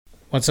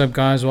What's up,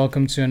 guys?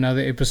 Welcome to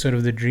another episode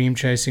of the Dream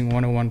Chasing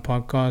 101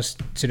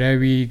 podcast. Today,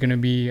 we're going to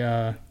be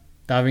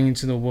diving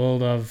into the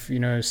world of,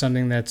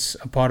 something that's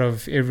a part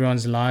of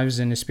everyone's lives,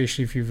 and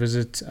especially if you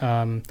visit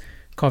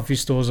coffee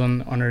stores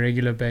on a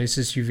regular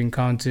basis, you've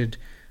encountered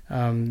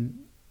a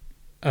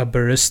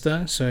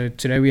barista. So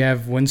today we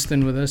have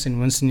Winston with us, and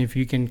Winston, if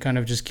you can kind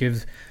of just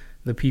give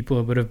the people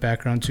a bit of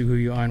background to who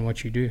you are and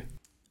what you do.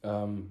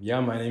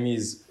 My name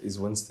is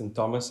Winston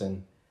Thomas,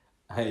 and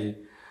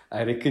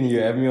I reckon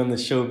you have me on the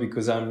show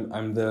because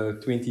I'm the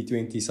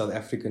 2020 South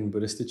African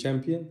Barista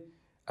Champion.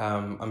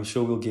 I'm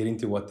sure we'll get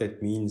into what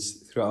that means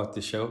throughout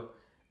the show.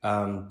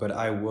 But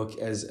I work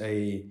as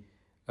a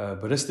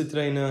barista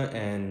trainer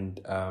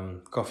and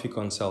coffee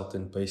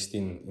consultant based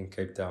in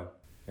Cape Town.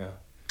 Yeah.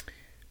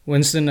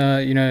 Winston,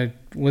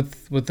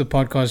 with the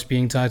podcast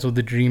being titled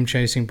the Dream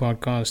Chasing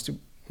Podcast,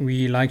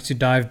 we like to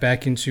dive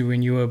back into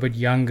when you were a bit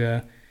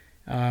younger.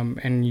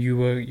 And you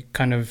were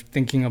kind of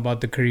thinking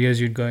about the careers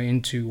you'd go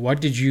into.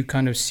 What did you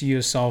kind of see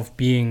yourself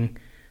being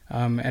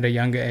at a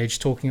younger age,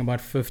 talking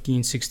about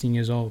 15, 16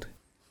 years old?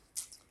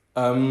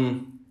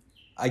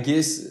 I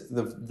guess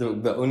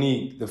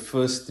the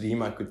first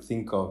dream I could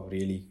think of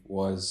really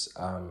was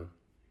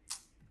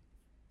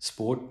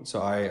sport.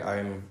 So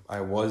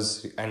I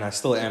was, and I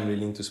still am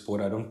really into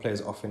sport. I don't play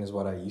as often as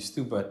what I used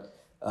to, but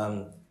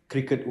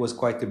cricket was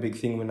quite a big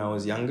thing when I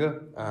was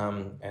younger.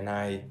 And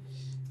I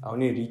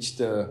only reached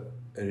a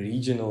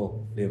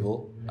regional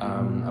level.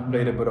 I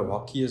played a bit of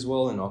hockey as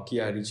well. In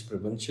hockey, I reached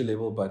provincial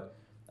level, but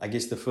I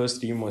guess the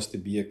first dream was to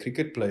be a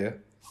cricket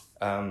player.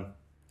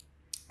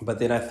 But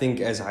then I think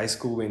as high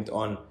school went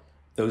on,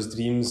 those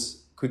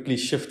dreams quickly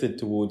shifted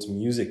towards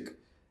music,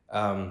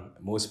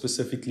 more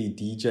specifically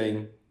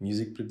DJing,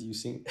 music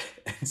producing,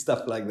 and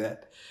stuff like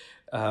that.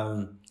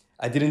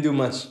 I didn't do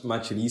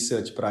much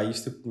research, but I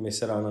used to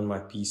mess around on my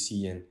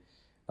PC and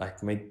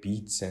make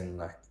beats,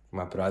 and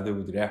my brother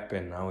would rap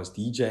and I was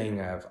DJing.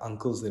 I have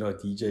uncles that are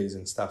DJs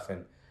and stuff.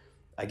 And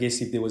I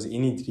guess if there was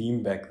any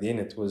dream back then,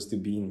 it was to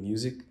be in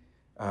music.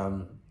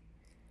 I'm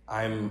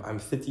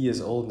 30 years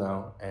old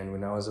now. And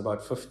when I was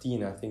about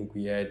 15, I think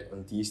we had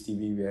on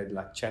DSTV, we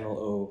had Channel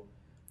O,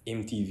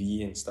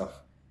 MTV and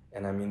stuff.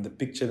 And I mean, the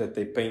picture that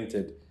they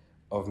painted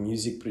of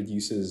music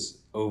producers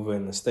over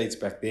in the States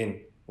back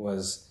then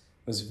was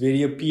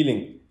very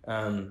appealing.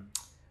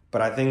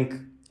 But I think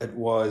it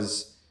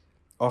was...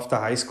 After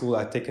high school,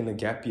 I'd taken a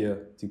gap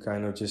year to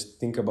kind of just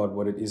think about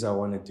what it is I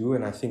want to do.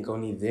 And I think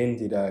only then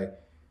did I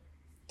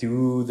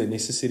do the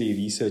necessary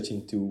research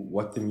into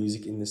what the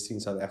music industry in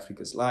South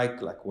Africa is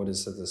like what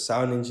does the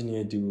sound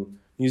engineer do,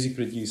 music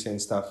producer and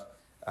stuff.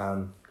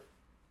 And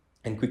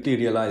quickly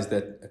realized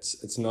that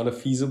it's not a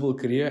feasible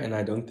career, and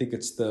I don't think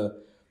it's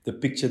the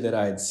picture that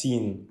I had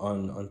seen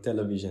on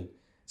television.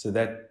 So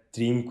that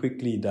dream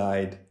quickly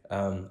died,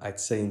 I'd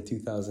say in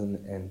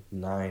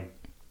 2009.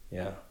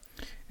 Yeah.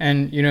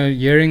 And,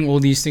 hearing all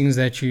these things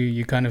that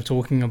you're kind of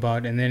talking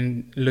about, and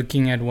then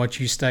looking at what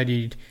you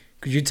studied,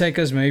 could you take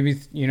us maybe,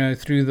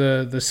 through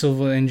the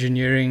civil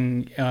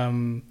engineering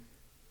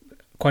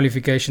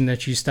qualification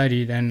that you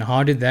studied, and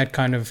how did that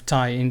kind of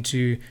tie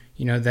into,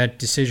 that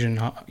decision?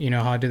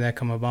 How did that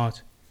come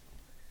about?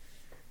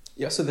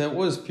 Yeah, so that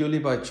was purely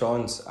by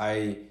chance.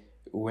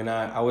 When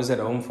I was at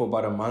home for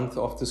about a month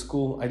after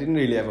school, I didn't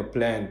really have a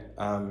plan.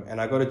 And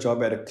I got a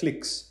job at a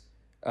Clicks.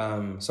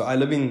 So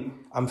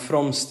I'm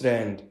from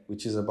Strand,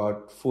 which is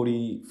about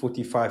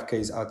 45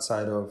 k's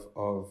outside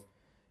of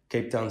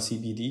Cape Town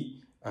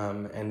CBD.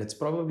 And it's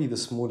probably the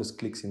smallest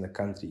Clicks in the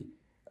country.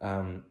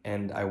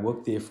 And I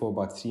worked there for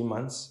about 3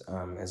 months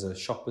as a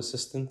shop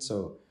assistant.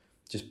 So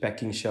just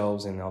packing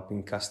shelves and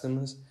helping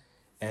customers.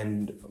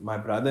 And my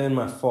brother and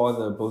my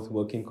father both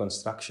work in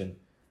construction.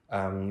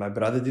 My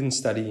brother didn't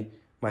study.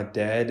 My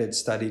dad had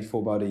studied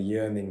for about a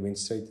year and then went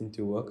straight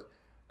into work.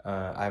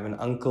 I have an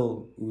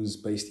uncle who's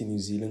based in New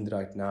Zealand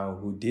right now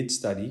who did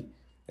study,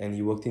 and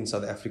he worked in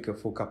South Africa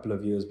for a couple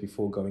of years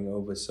before going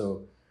over.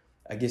 So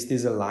I guess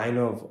there's a line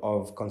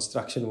of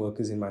construction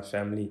workers in my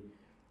family.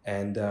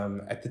 And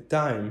at the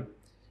time,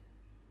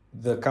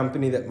 the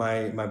company that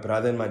my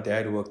brother and my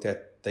dad worked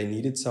at, they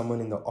needed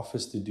someone in the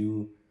office to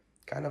do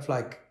kind of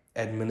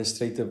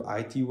administrative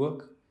IT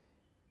work.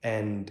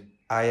 And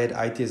I had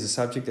IT as a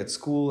subject at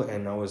school,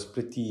 and I was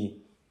pretty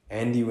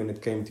handy when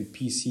it came to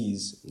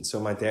PCs. And so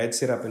my dad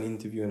set up an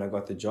interview and I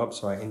got the job.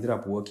 So I ended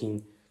up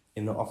working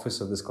in the office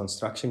of this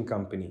construction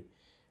company.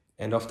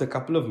 And after a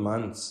couple of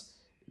months,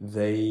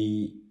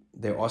 they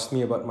asked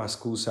me about my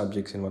school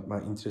subjects and what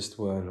my interests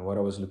were and what I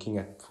was looking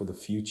at for the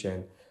future.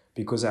 And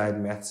because I had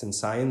maths and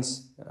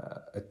science,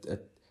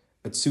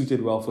 it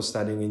suited well for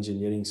studying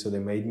engineering. So they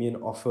made me an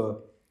offer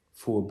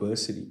for a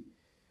bursary.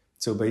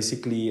 So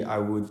basically, I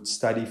would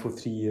study for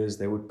 3 years,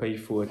 they would pay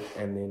for it,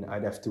 and then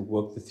I'd have to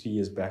work the 3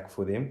 years back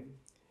for them.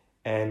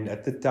 And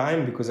at the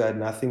time, because I had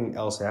nothing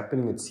else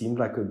happening, it seemed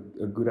like a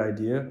good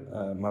idea.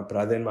 My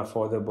brother and my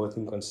father both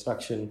in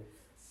construction.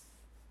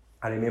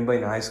 I remember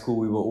in high school,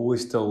 we were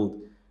always told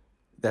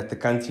that the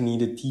country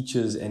needed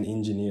teachers and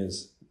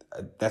engineers.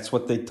 That's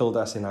what they told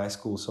us in high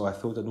school. So I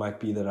thought it might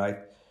be the right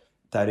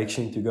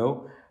direction to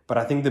go. But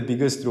I think the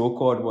biggest draw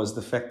card was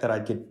the fact that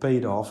I'd get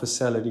paid half a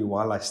salary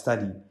while I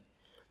studied.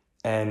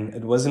 And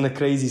it wasn't a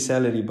crazy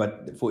salary,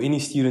 but for any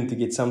student to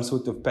get some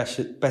sort of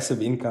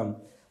passive income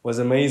was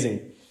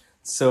amazing.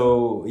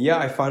 So yeah,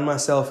 I found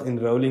myself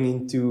enrolling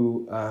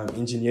into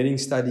engineering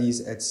studies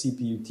at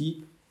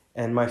CPUT,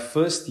 and my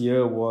first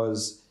year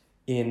was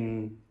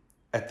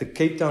at the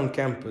Cape Town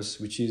campus,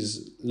 which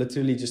is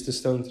literally just a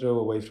stone throw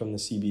away from the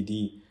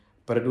CBD.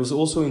 But it was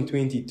also in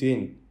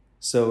 2010,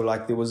 so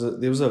like there was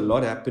a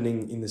lot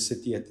happening in the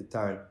city at the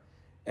time,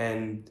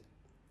 and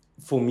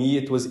for me,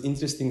 it was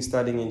interesting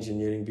studying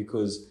engineering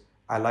because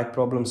I like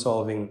problem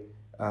solving.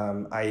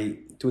 I,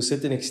 to a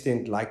certain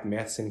extent, like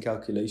maths and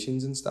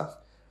calculations and stuff.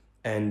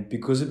 And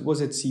because it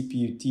was at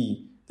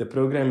CPUT, the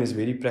program is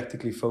very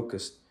practically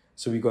focused.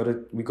 So we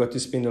got to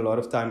spend a lot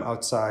of time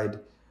outside.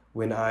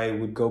 When I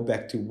would go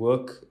back to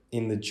work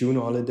in the June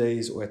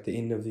holidays or at the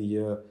end of the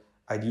year,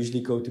 I'd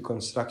usually go to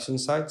construction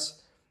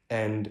sites.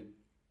 And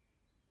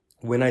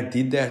when I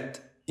did that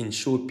in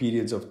short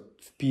periods,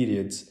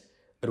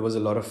 it was a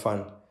lot of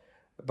fun.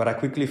 But I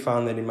quickly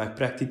found that in my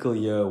practical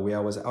year, where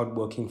I was out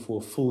working for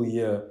a full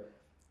year,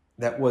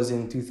 that was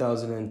in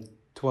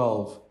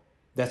 2012,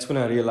 that's when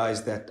I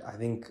realized that I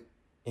think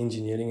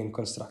engineering and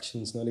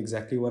construction is not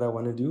exactly what I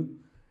want to do.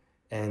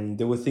 And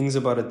there were things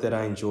about it that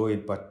I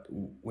enjoyed, but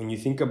when you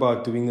think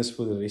about doing this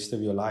for the rest of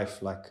your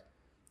life, like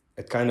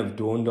it kind of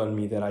dawned on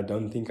me that I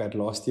don't think I'd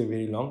last here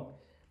very long.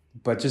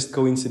 But just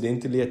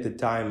coincidentally at the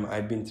time,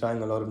 I'd been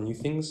trying a lot of new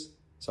things.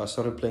 So I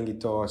started playing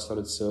guitar, I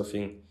started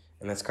surfing,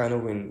 and that's kind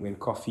of when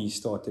coffee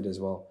started as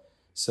well.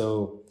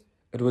 So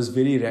it was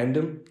very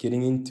random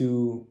getting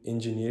into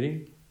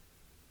engineering,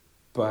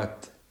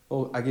 but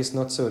I guess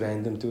not so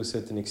random to a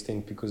certain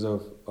extent because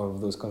of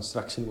those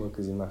construction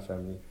workers in my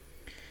family.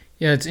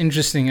 Yeah, it's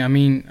interesting. I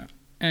mean,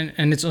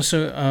 and it's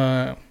also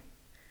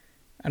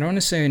I don't want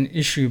to say an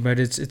issue, but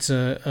it's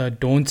a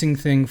daunting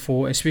thing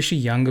for especially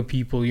younger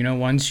people. You know,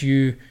 once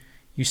you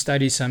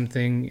study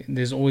something,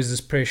 there's always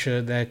this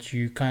pressure that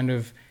you kind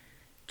of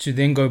to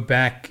then go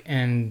back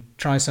and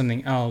try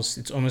something else.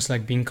 It's almost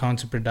like being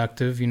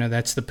counterproductive. You know,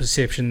 that's the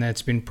perception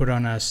that's been put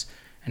on us,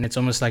 and it's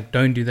almost like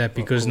don't do that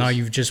because now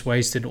you've just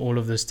wasted all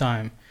of this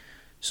time.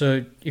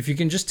 So if you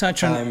can just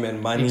touch on time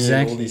and money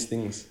and all these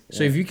things. Yeah.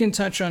 So if you can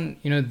touch on,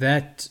 you know,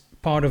 that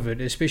part of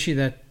it, especially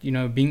that, you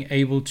know, being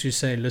able to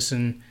say,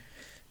 listen,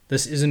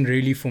 this isn't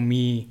really for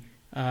me.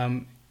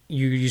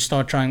 You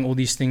start trying all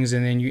these things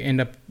and then you end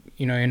up,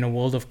 you know, in a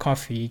world of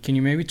coffee. Can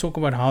you maybe talk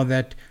about how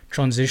that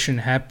transition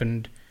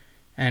happened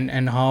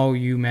and how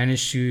you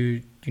managed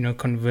to, you know,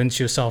 convince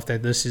yourself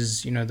that this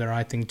is, you know, the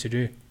right thing to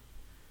do?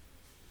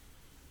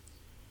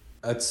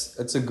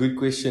 It's a good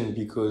question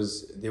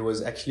because there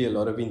was actually a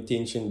lot of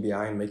intention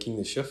behind making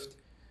the shift.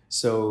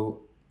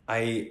 So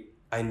I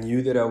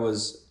knew that I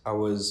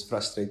was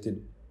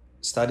frustrated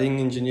studying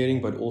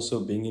engineering, but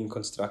also being in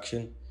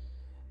construction.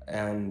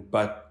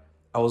 But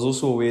I was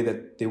also aware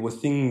that there were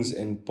things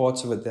and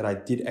parts of it that I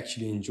did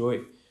actually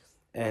enjoy.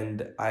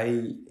 And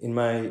in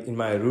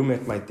my room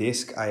at my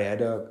desk, I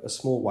had a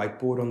small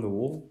whiteboard on the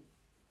wall.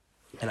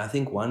 And I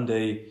think one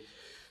day,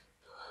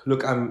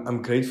 look,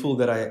 I'm grateful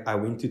that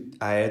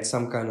I had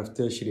some kind of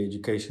tertiary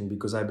education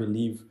because I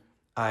believe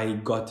I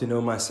got to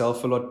know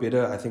myself a lot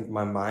better. I think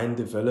my mind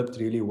developed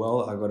really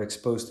well. I got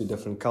exposed to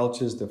different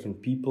cultures,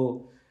 different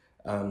people.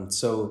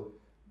 So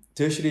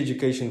tertiary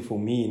education for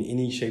me in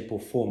any shape or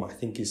form, I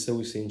think is so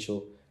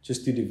essential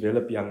just to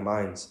develop young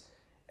minds.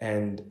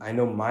 And I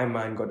know my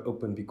mind got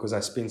open because I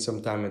spent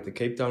some time at the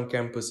Cape Town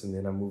campus and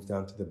then I moved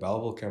down to the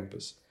Bellville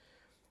campus.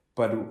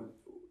 But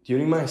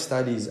during my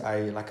studies,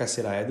 like I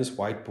said, I had this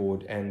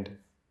whiteboard and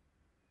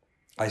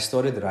I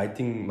started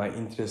writing my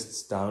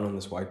interests down on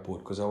this whiteboard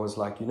because I was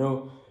like, you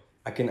know,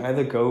 I can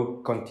either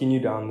continue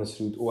down this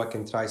route or I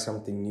can try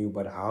something new,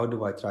 but how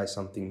do I try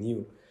something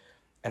new?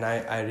 And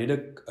I read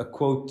a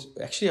quote.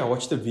 Actually, I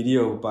watched a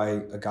video by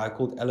a guy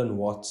called Alan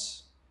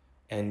Watts,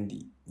 and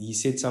he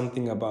said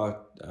something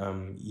about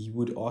he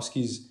would ask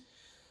his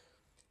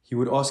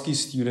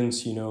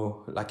students, you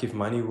know, like if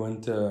money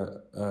weren't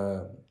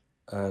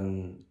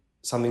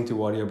something to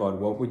worry about,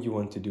 what would you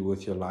want to do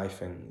with your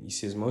life? And he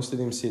says most of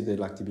them said they'd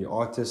like to be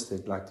artists,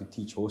 they'd like to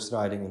teach horse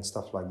riding and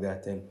stuff like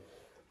that. And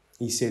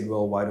he said,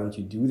 well, why don't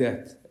you do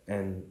that?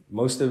 And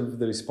most of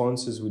the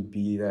responses would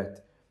be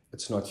that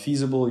it's not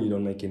feasible, you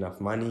don't make enough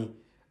money.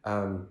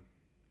 And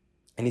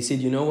he said,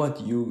 you know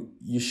what,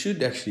 you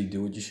should actually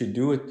do it. You should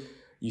do it.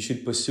 You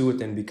should pursue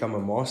it and become a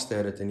master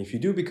at it. And if you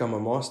do become a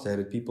master at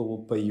it, people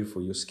will pay you for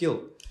your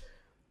skill.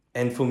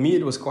 And for me,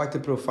 it was quite a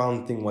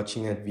profound thing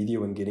watching that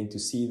video and getting to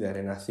see that.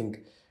 And I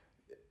think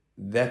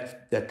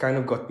that kind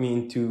of got me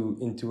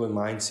into a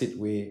mindset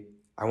where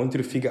I wanted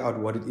to figure out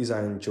what it is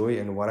I enjoy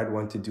and what I'd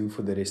want to do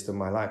for the rest of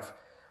my life.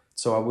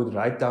 So I would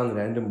write down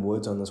random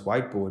words on this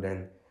whiteboard,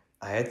 and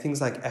I had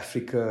things like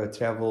Africa,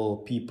 travel,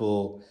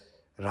 people,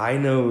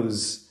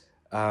 rhinos,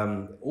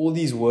 all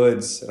these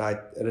words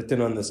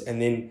written on this.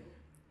 And then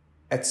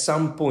at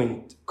some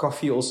point,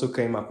 coffee also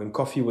came up, and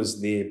coffee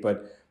was there,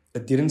 but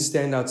it didn't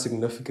stand out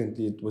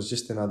significantly. It was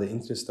just another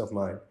interest of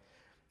mine.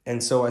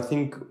 And so I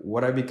think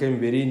what I became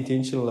very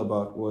intentional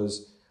about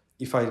was,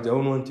 if I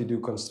don't want to do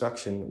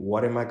construction,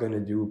 what am I going to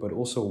do? But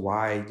also,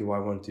 why do I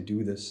want to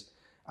do this?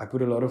 I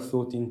put a lot of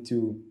thought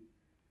into,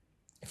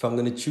 if I'm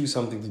going to choose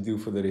something to do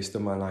for the rest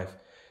of my life,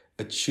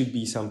 it should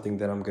be something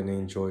that I'm going to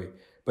enjoy.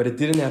 But it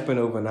didn't happen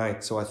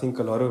overnight. So I think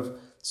a lot of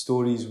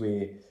stories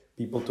where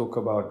people talk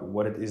about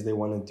what it is they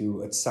want to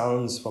do, it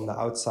sounds from the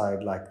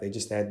outside like they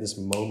just had this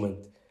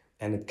moment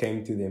and it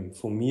came to them.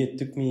 For me, it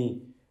took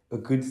me a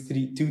good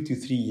 2 to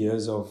 3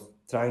 years of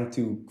trying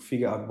to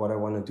figure out what I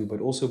want to do,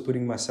 but also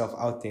putting myself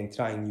out there and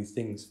trying new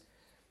things.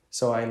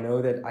 So I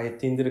know that I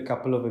attended a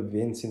couple of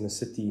events in the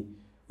city,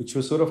 which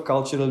were sort of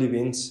cultural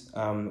events.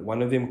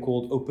 One of them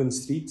called Open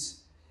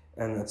Streets,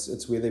 and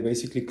it's where they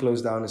basically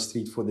close down a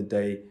street for the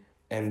day,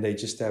 and they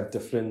just have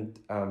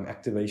different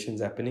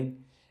activations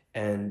happening.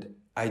 And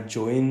I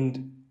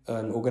joined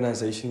an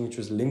organization which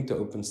was linked to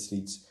Open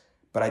Streets,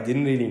 but I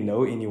didn't really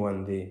know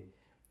anyone there.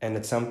 And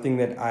it's something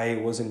that I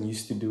wasn't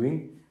used to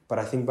doing. But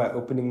I think by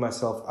opening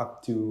myself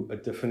up to a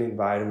different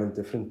environment,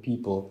 different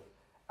people,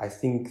 I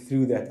think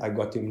through that I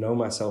got to know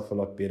myself a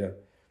lot better.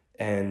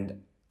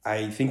 And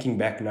thinking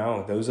back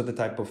now, those are the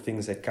type of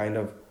things that kind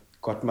of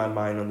got my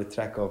mind on the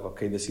track of,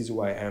 okay, this is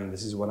who I am,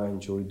 this is what I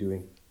enjoy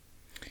doing.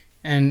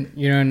 And,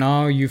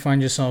 now you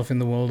find yourself in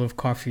the world of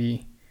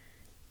coffee.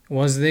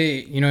 Was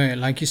there,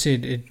 like you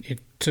said, it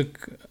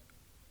took,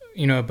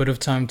 a bit of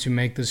time to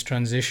make this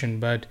transition,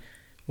 but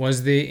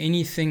was there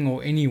anything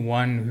or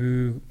anyone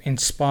who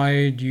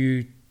inspired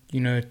you,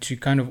 to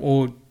kind of,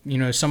 or,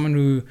 someone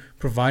who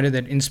provided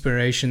that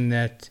inspiration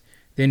that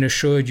then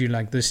assured you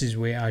like, this is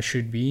where I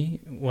should be?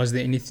 Was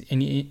there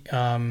any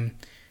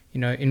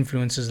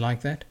influences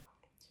like that?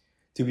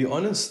 To be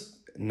honest,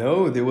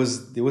 no, there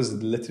was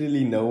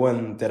literally no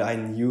one that I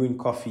knew in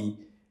coffee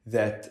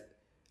that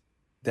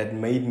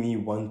made me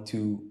want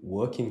to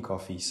work in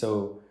coffee.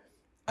 So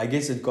I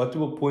guess it got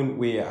to a point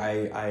where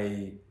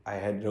I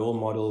had role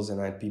models and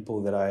I had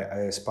people that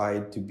I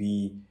aspired to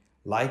be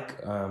like,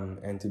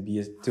 and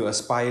to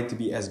aspire to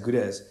be as good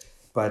as.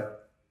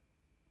 But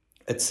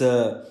it's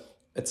a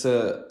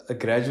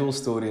gradual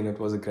story, and it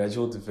was a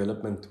gradual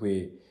development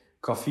where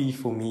coffee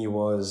for me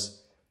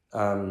was,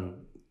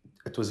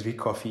 it was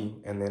Recoffee,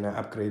 and then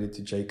I upgraded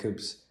to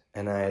Jacobs,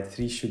 and I had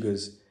 3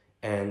 sugars.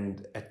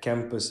 And at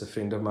campus, a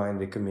friend of mine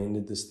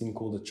recommended this thing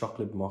called a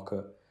chocolate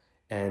mocha.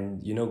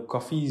 And,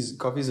 coffee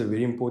is a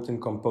very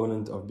important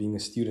component of being a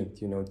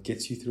student. It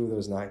gets you through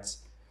those nights.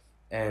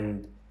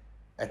 And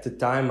at the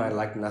time, I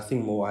liked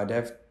nothing more. I'd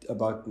have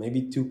about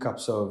maybe 2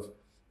 cups of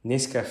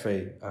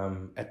Nescafe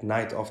at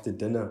night after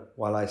dinner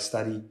while I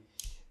study.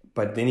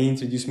 But then he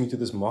introduced me to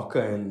this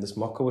mocha, and this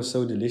mocha was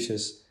so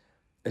delicious.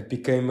 It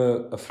became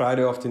a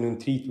Friday afternoon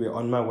treat where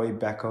on my way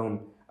back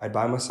home, I'd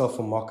buy myself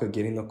a mocha,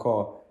 get in the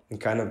car, and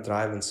kind of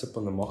drive and sip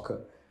on the mocha.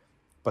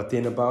 But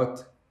then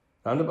around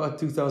about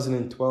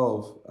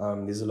 2012,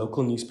 there's a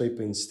local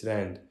newspaper in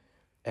Strand,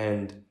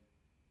 and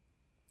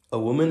a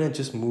woman had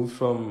just moved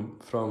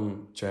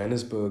from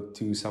Johannesburg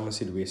to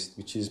Somerset West,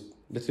 which is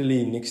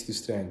literally next to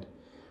Strand.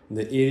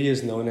 The area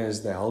is known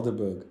as the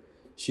Helderberg.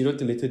 She wrote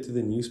a letter to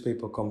the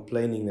newspaper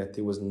complaining that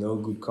there was no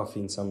good coffee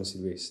in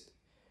Somerset West.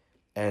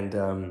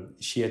 And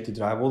she had to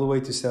drive all the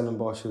way to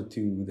Stellenbosch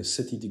to the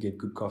city to get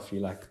good coffee.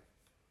 Like,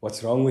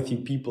 what's wrong with you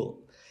people?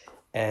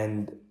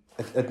 And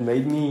it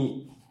made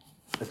me,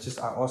 I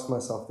asked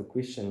myself the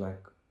question,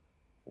 like,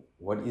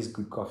 what is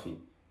good coffee?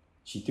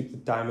 She took the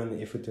time and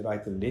the effort to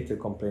write a letter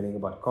complaining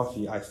about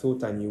coffee. I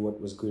thought I knew what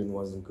was good and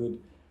wasn't good.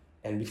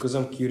 And because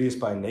I'm curious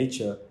by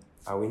nature,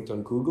 I went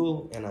on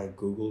Google and I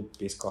Googled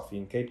best coffee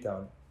in Cape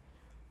Town.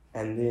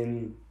 And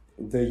then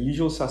the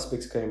usual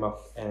suspects came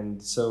up.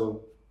 And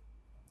so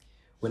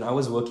when I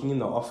was working in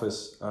the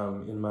office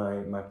in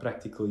my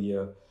practical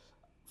year,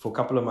 for a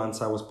couple of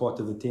months, I was part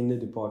of the tender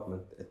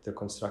department at the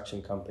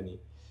construction company.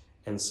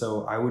 And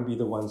so I would be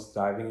the ones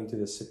driving into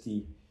the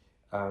city,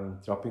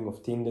 dropping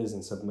off tenders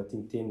and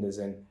submitting tenders.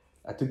 And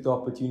I took the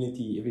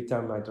opportunity every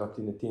time I dropped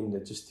in a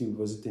tender just to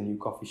visit a new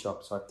coffee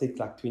shop. So I'd take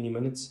like 20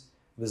 minutes,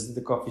 visit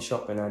the coffee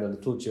shop, and I had a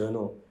little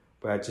journal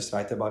where I just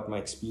write about my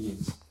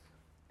experience.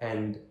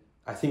 And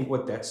I think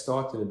what that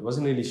started, it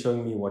wasn't really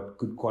showing me what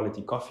good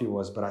quality coffee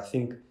was, but I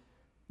think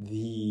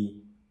the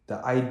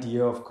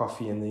idea of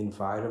coffee and the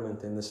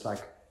environment and this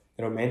like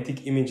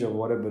romantic image of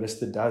what a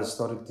barista does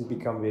started to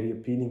become very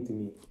appealing to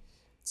me.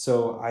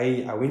 So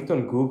I went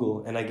on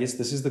Google, and I guess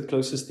this is the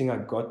closest thing I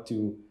got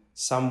to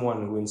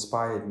someone who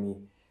inspired me.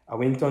 I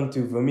went on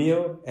to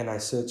Vimeo and I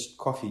searched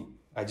coffee.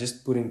 I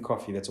just put in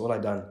coffee, that's all I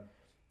done.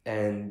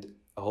 And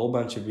a whole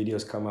bunch of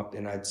videos come up,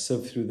 and I'd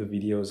surf through the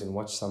videos and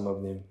watch some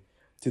of them.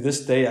 To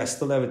this day, I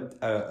still have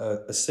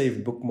a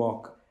saved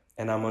bookmark,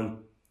 and I'm on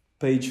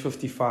page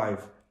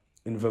 55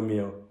 in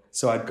Vimeo.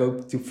 So I'd go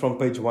from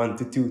page 1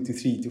 to 2 to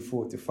 3 to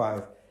 4 to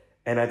 5.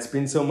 And I'd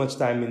spend so much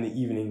time in the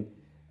evening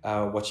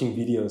watching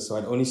videos. So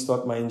I'd only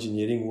start my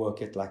engineering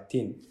work at like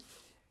 10.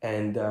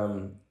 And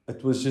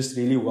it was just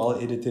really well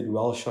edited,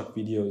 well shot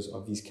videos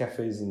of these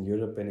cafes in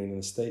Europe and in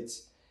the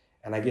States.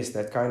 And I guess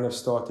that kind of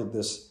started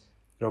this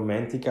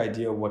romantic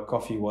idea of what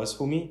coffee was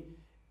for me.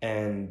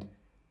 And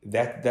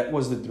that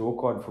was the draw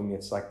card for me.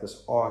 It's like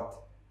this art,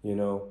 you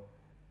know.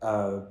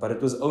 But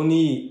it was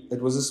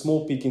a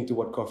small peek into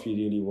what coffee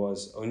really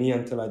was. Only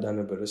until I done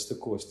a barista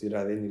course did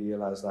I then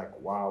realize, like,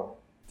 wow,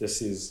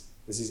 this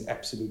is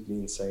absolutely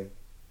insane.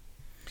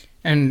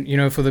 And, you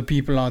know, for the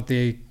people out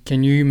there,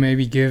 can you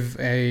maybe give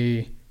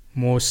a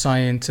more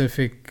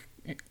scientific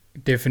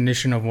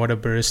definition of what a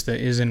barista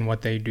is and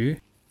what they do?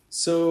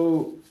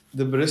 So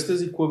the barista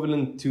is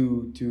equivalent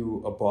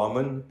to a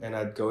barman, and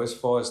I'd go as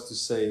far as to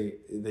say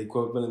the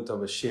equivalent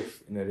of a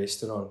chef in a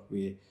restaurant,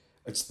 where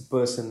it's the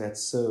person that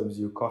serves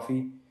you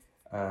coffee.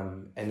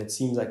 And it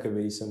seems like a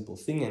very simple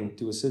thing, and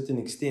to a certain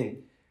extent,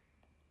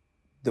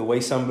 the way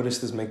some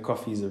baristas make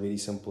coffee is a very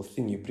simple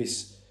thing.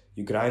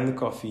 You grind the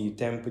coffee, you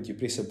tamp it, you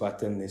press a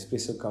button, the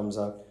espresso comes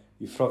out,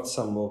 you froth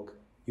some milk,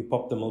 you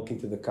pop the milk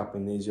into the cup,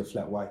 and there's your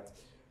flat white.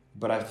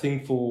 But I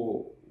think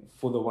for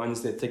the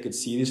ones that take it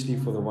seriously,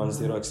 for the ones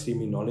that are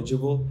extremely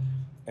knowledgeable,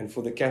 and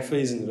for the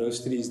cafes and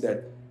roasteries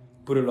that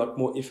put a lot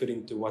more effort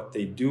into what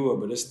they do, a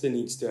barista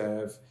needs to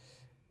have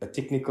a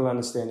technical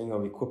understanding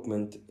of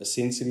equipment, a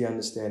sensory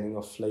understanding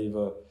of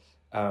flavor,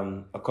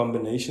 a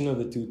combination of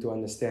the two to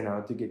understand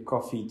how to get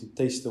coffee to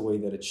taste the way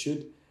that it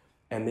should,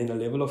 and then a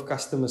level of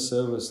customer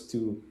service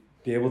to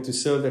be able to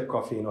serve that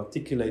coffee and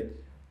articulate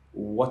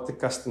what the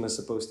customer is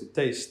supposed to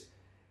taste.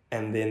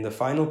 And then the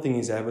final thing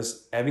is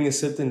having a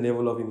certain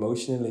level of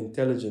emotional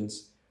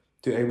intelligence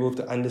to be able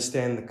to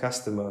understand the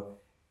customer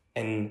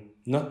and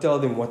not tell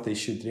them what they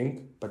should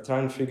drink, but try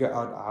and figure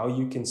out how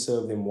you can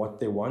serve them what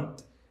they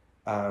want,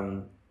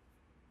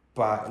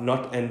 by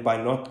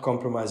not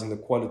compromising the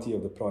quality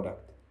of the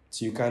product.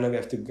 So you kind of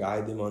have to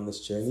guide them on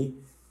this journey.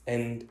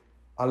 And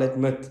I'll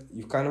admit,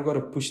 you've kind of got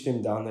to push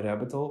them down the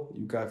rabbit hole.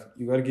 You got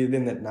to give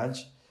them that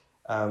nudge.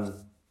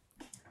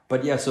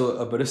 But yeah, so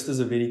a barista is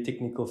a very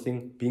technical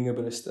thing, being a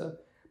barista,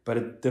 but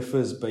it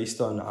differs based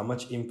on how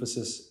much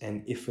emphasis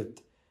and effort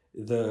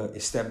the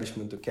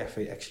establishment or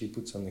cafe actually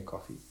puts on their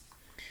coffee.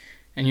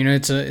 And, you know,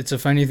 it's a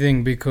funny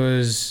thing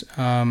because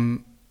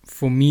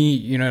for me,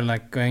 you know,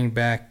 like going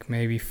back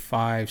maybe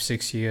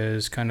 5-6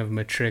 years, kind of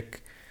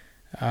matric,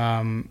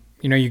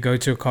 you know, you go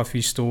to a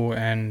coffee store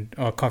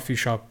or a coffee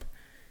shop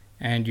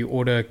and you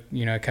order,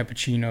 you know, a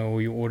cappuccino,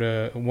 or you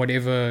order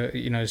whatever,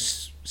 you know,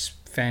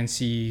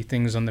 fancy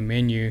things on the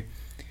menu,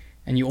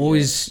 and you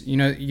always, you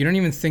know, you don't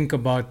even think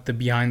about the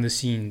behind the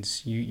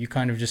scenes. You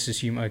kind of just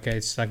assume, okay,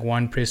 it's like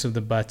one press of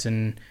the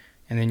button,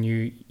 and then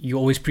you're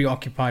always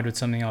preoccupied with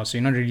something else, so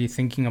you're not really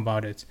thinking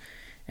about it.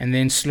 And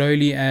then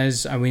slowly,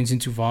 as I went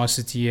into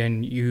varsity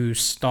and you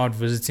start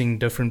visiting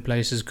different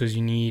places because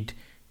you need,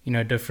 you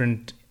know,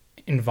 different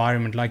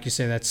environment, like you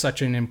say, that's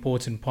such an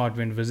important part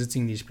when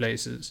visiting these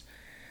places.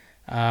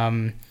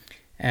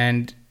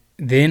 And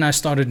then I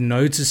started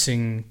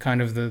noticing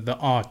kind of the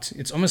art.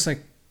 It's almost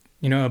like,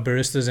 you know, a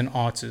barista is an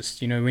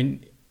artist, you know,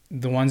 when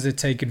the ones that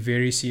take it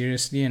very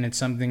seriously, and it's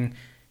something,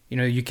 you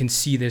know, you can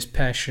see there's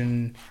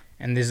passion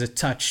and there's a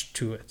touch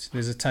to it.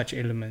 There's a touch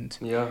element.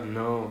 Yeah,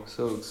 no,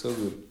 so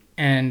good.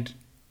 And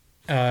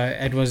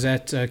it was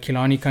at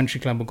Killarney Country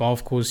Club, a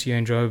golf course here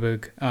in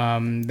Joburg.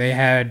 They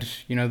had,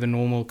 you know, the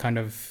normal kind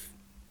of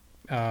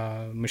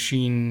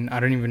machine. I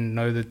don't even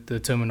know the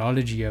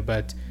terminology here,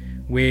 but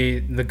where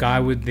the guy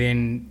would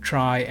then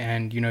try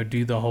and, you know,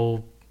 do the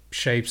whole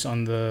shapes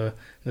on the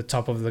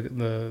top of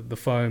the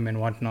foam and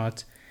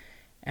whatnot.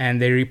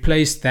 And they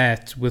replaced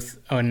that with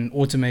an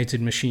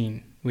automated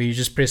machine where you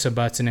just press a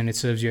button and it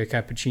serves you a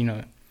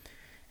cappuccino.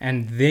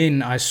 And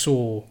then I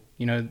saw,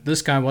 you know,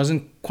 this guy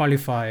wasn't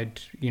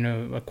qualified, you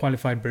know, a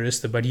qualified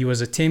barista, but he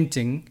was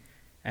attempting,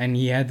 and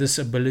he had this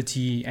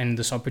ability and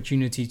this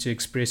opportunity to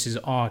express his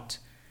art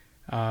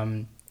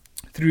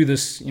through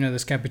this, you know,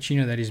 this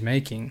cappuccino that he's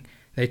making.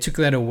 They took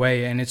that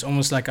away, and it's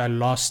almost like I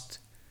lost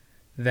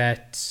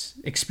that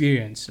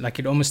experience. Like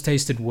it almost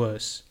tasted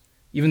worse,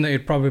 even though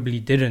it probably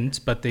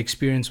didn't, but the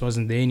experience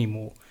wasn't there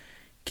anymore.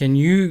 Can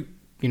you,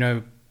 you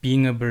know,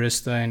 being a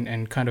barista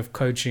and kind of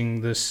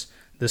coaching the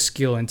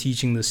skill and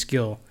teaching the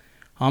skill,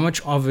 how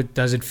much of it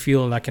does it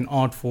feel like an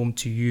art form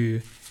to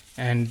you?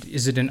 And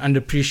is it an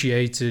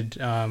underappreciated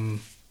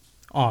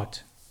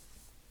art?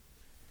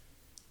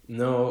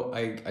 No,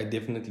 I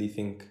definitely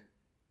think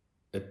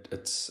it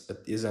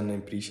is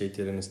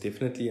unappreciated, and it's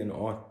definitely an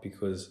art,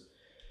 because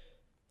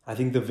I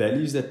think the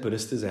values that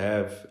baristas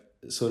have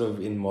sort of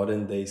in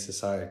modern day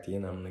society,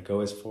 and I'm going to go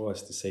as far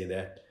as to say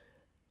that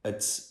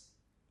it's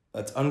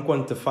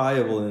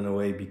unquantifiable in a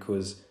way,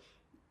 because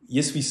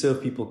yes, we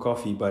serve people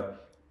coffee,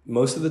 but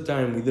most of the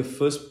time we're the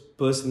first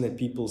person that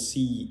people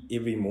see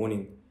every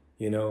morning,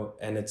 you know,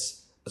 and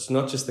it's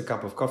not just a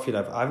cup of coffee.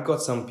 I've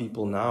got some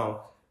people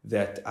now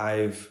that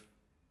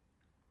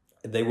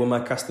they were my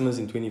customers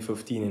in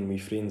 2015 and we're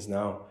friends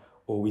now,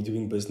 or we're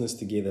doing business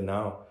together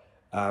now.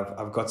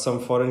 I've got some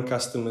foreign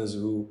customers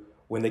who,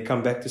 when they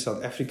come back to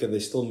South Africa, they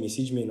still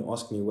message me and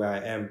ask me where I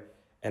am.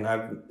 And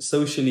I've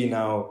socially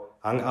now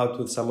hung out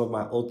with some of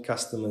my old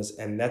customers,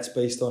 and that's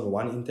based on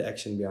one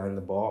interaction behind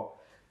the bar.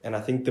 And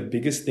I think the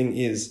biggest thing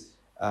is,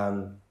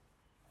 the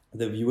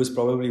viewers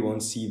probably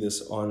won't see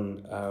this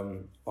on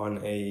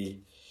a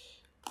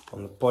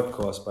on the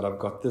podcast, but I've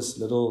got this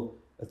little,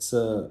 it's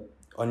a,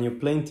 on your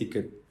plane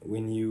ticket,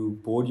 when you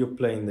board your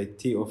plane, they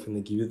tear off and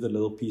they give you the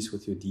little piece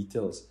with your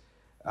details.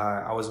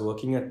 I was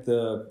working at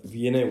the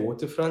V&A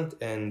waterfront,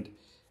 and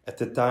at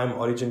the time,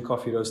 Origin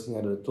Coffee Roasting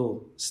had a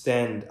little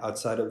stand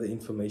outside of the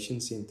information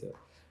center.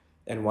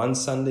 And one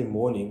Sunday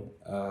morning,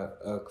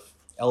 a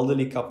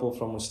elderly couple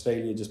from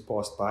Australia just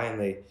passed by, and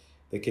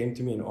they came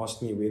to me and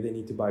asked me where they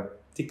need to buy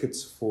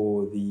tickets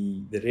for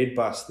the red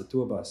bus, the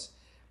tour bus.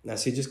 And I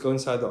said, just go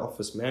inside the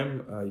office,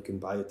 ma'am. You can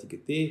buy a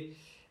ticket there.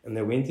 And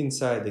they went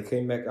inside. They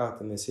came back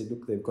out and they said,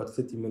 look, they've got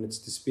 30 minutes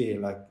to spare.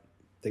 Like,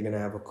 they're going to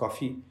have a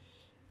coffee.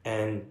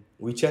 And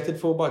we chatted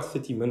for about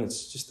 30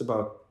 minutes, just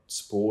about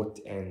sport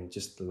and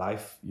just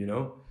life, you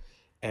know.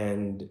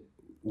 And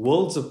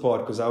worlds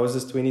apart, because I was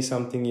this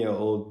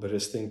 20-something-year-old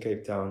barista in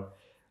Cape Town.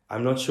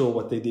 I'm not sure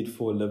what they did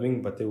for a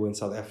living, but they were in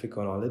South Africa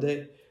on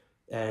holiday.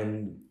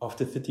 And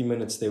after 30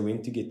 minutes, they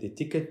went to get their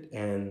ticket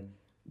and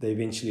they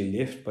eventually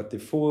left. But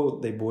before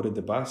they boarded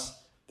the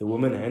bus, the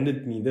woman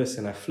handed me this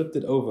and I flipped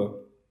it over.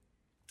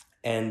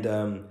 And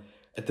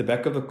at the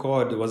back of the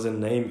card, there was a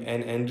name,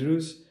 Anne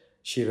Andrews.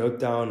 She wrote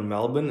down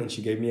Melbourne and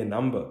she gave me a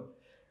number.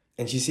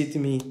 And she said to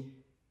me,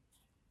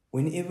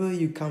 whenever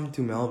you come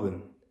to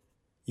Melbourne,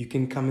 you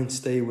can come and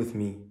stay with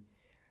me.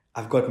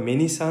 I've got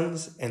many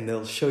sons and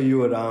they'll show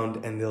you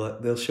around and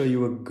they'll show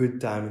you a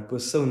good time. It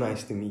was so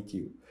nice to meet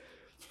you.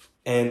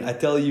 And I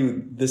tell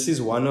you, this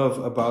is one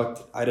of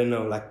about, I don't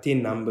know, like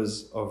 10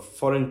 numbers of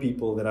foreign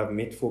people that I've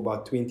met for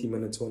about 20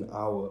 minutes or an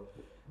hour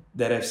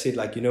that have said,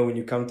 like, you know, when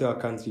you come to our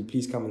country,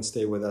 please come and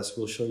stay with us.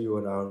 We'll show you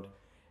around.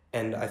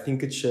 And I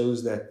think it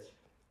shows that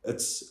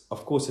it's,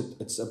 of course,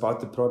 it's about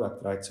the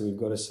product, right? So we've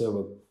got to serve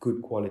a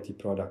good quality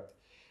product.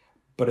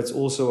 But it's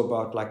also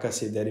about, like I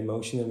said, that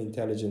emotional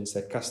intelligence,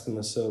 that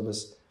customer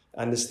service,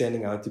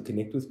 understanding how to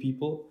connect with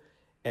people.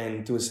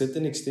 And to a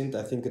certain extent,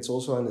 I think it's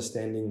also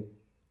understanding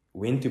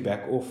when to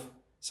back off.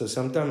 So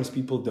sometimes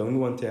people don't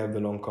want to have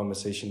the long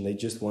conversation. They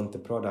just want the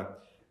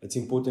product. It's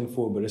important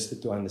for a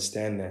barista to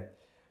understand that.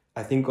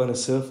 I think on a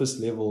surface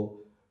level,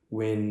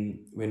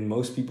 when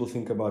most people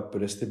think about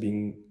barista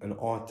being an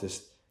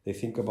artist, they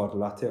think about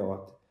latte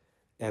art.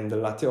 And the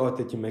latte art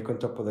that you make on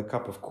top of the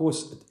cup, of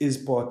course, it is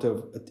part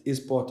of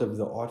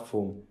the art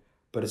form,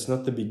 but it's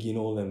not the begin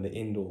all and the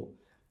end all.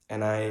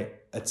 And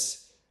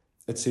it's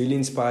really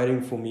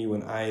inspiring for me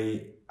when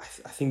I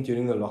think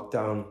during the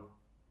lockdown,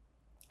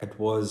 it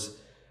was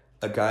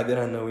a guy that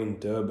I know in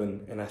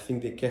Durban, and I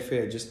think the cafe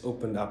had just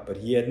opened up, but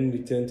he hadn't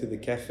returned to the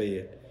cafe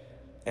yet.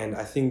 And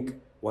I think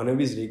one of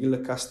his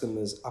regular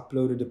customers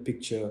uploaded a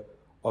picture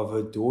of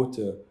her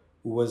daughter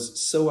who was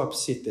so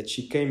upset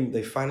that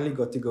they finally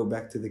got to go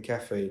back to the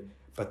cafe,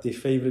 but their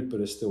favorite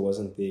barista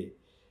wasn't there.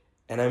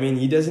 And I mean,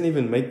 he doesn't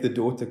even make the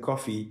daughter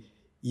coffee.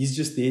 He's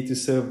just there to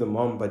serve the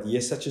mom, but he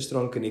has such a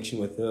strong connection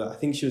with her. I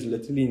think she was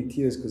literally in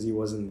tears because he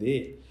wasn't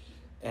there.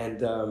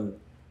 And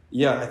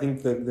I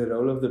think the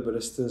role of the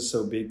barista is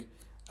so big.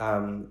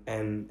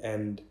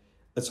 And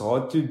it's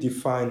hard to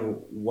define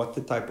what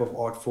the type of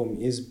art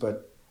form is,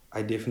 but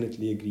I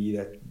definitely agree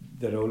that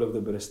the role of the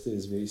barista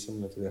is very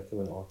similar to that of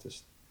an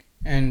artist.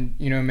 And,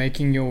 you know,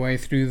 making your way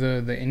through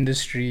the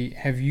industry,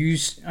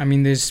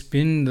 there's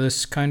been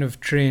this kind of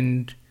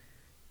trend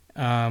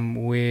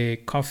where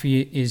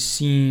coffee is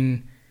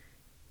seen,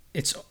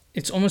 it's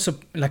almost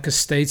like a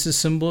status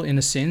symbol in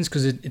a sense,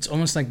 because it's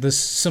almost like this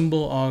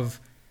symbol of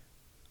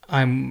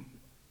I'm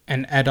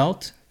an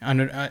adult.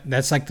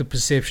 That's like the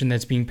perception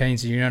that's being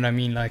painted, you know what I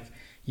mean? Like,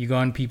 you go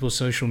on people's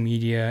social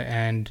media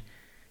and,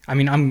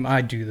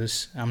 I do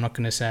this. I'm not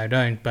going to say I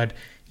don't, but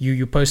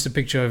you post a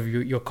picture of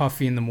your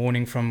coffee in the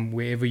morning from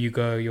wherever you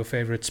go, your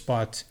favorite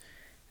spot.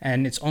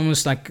 And it's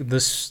almost like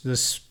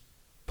this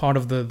part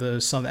of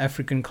the South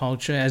African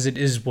culture as it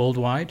is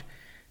worldwide.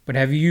 But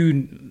have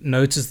you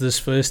noticed this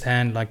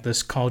firsthand, like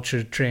this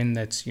culture trend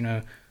that's, you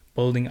know,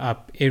 building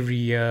up every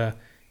year,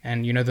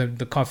 and, you know,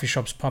 the coffee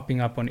shops popping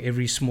up on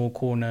every small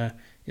corner?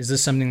 Is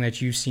this something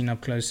that you've seen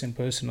up close and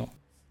personal?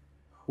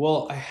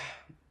 Well,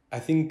 I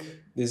think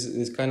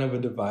there's kind of a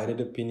divided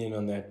opinion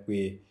on that,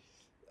 where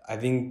I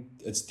think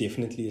it's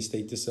definitely a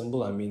status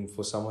symbol. I mean,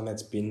 for someone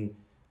that's been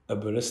a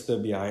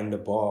barista behind the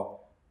bar,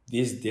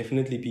 there's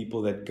definitely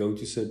people that go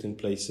to certain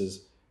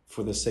places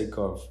for the sake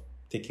of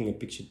taking a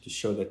picture to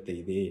show that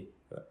they're there,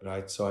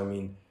 right? So, I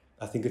mean,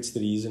 I think it's the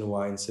reason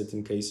why in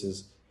certain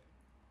cases,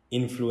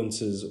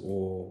 influencers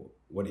or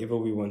whatever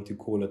we want to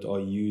call it are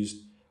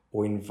used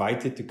or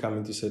invited to come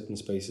into certain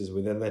spaces,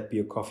 whether that be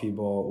a coffee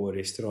bar or a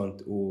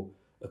restaurant or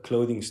a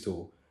clothing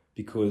store.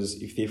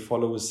 Because if their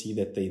followers see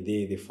that they're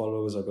there, their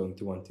followers are going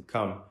to want to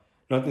come.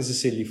 Not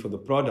necessarily for the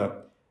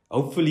product.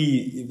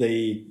 Hopefully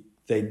they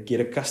get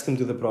accustomed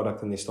to the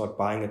product and they start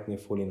buying it and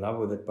they fall in love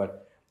with it.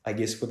 But I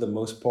guess for the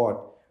most part,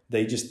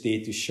 they just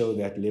there to show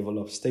that level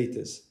of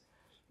status.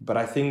 But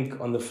I think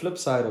on the flip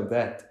side of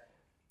that,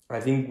 I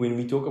think when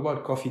we talk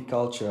about coffee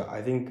culture,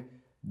 I think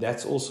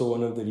that's also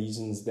one of the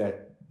reasons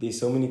that there's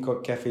so many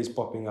cafes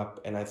popping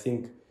up. And I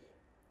think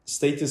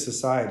status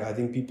aside, I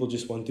think people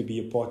just want to be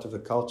a part of the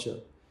culture.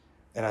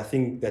 And I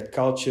think that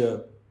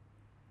culture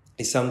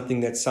is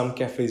something that some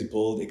cafes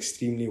build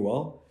extremely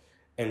well.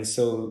 And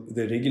so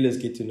the regulars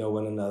get to know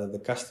one another, the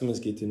customers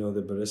get to know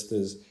the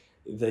baristas,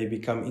 they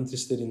become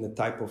interested in the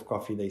type of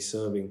coffee they're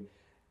serving.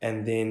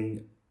 And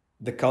then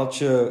the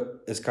culture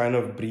is kind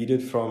of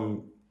breeded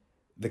from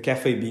the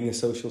cafe being a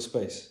social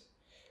space.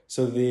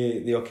 So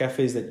there are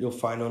cafes that you'll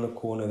find on a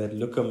corner that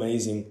look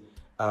amazing,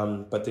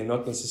 but they're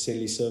not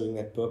necessarily serving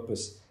that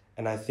purpose.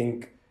 And I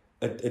think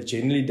it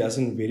generally it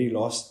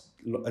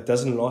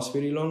doesn't last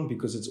very long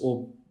because it's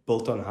all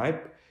built on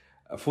hype.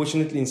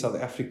 Fortunately, in South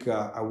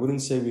Africa, I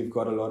wouldn't say we've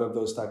got a lot of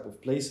those type of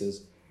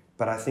places,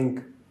 but I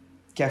think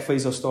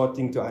cafes are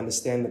starting to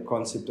understand the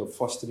concept of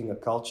fostering a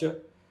culture.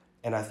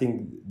 And I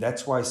think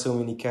that's why so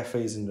many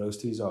cafes and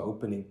roasteries are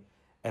opening.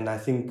 And I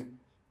think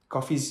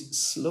coffee's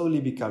slowly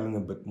becoming a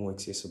bit more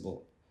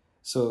accessible.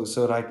 So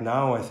right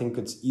now, I think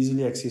it's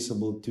easily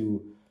accessible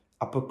to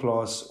upper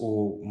class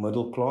or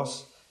middle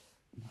class,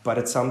 but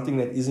it's something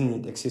that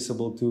isn't yet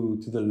accessible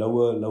to the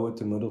lower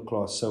to middle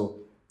class. So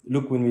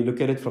look, when we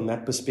look at it from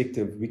that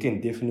perspective, we can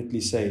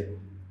definitely say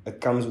it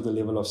comes with a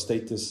level of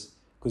status,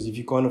 because if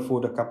you can't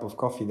afford a cup of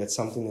coffee, that's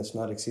something that's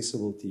not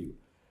accessible to you.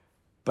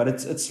 But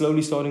it's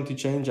slowly starting to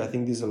change. I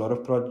think there's a lot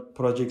of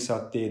projects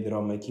out there that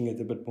are making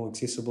it a bit more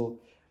accessible.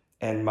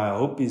 And my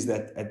hope is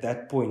that at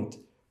that point,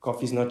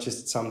 coffee is not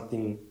just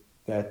something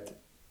that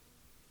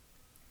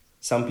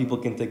some people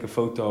can take a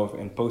photo of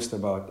and post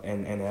about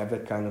and have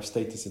that kind of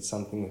status. It's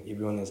something that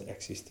everyone has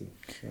access to.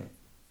 Yeah.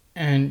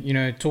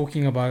 And,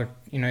 talking about,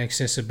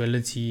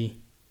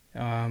 accessibility,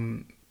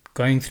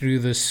 going through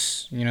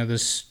this,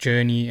 this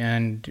journey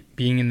and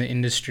being in the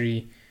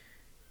industry,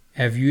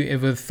 have you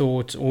ever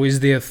thought, or is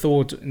there a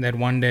thought that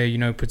one day,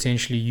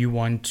 potentially you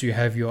want to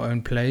have your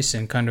own place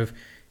and kind of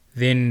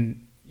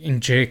then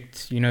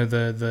inject,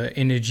 the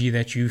energy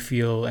that you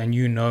feel and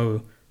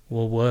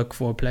will work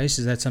for a place?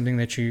 Is that something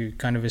that you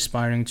kind of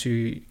aspiring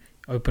to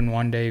open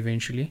one day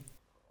eventually?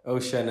 Oh,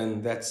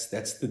 Shannon, that's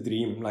the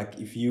dream. Like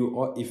if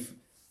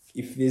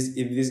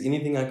there's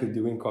anything I could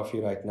do in coffee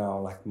right now,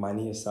 like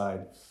money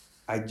aside,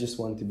 I just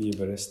want to be a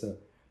barista.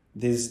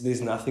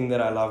 There's nothing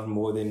that I love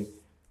more than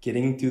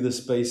getting to the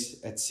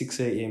space at 6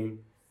 a.m.,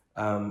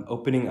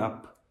 opening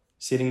up,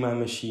 setting my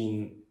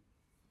machine,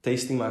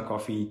 tasting my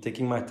coffee,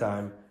 taking my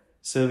time,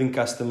 serving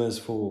customers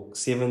for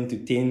 7 to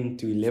 10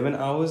 to 11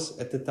 hours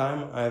at the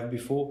time I have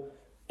before,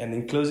 and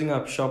then closing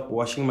up shop,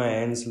 washing my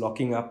hands,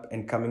 locking up,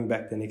 and coming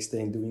back the next day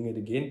and doing it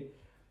again.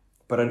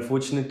 But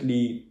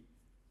unfortunately,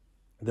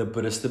 the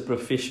barista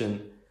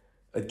profession,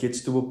 it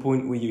gets to a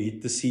point where you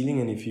hit the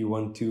ceiling, and if you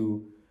want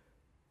to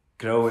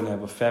grow and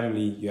have a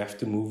family, you have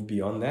to move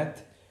beyond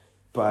that.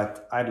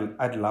 But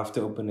I'd love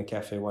to open a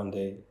cafe one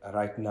day.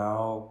 Right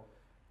now,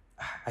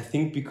 I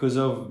think because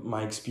of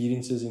my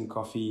experiences in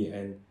coffee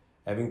and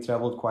having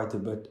traveled quite a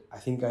bit, I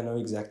think I know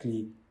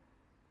exactly,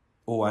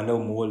 or I know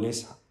more or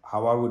less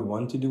how I would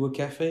want to do a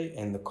cafe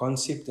and the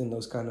concept and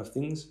those kind of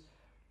things.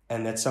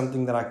 And that's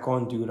something that I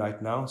can't do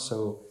right now.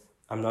 So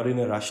I'm not in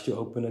a rush to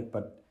open it.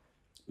 But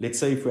let's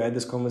say if we had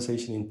this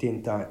conversation in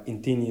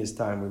 10 years'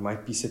 time, we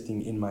might be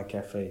sitting in my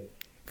cafe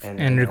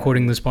and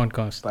recording this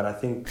podcast. But I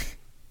think,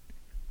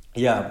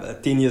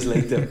 10 years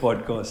later,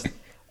 podcast.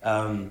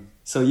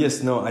 So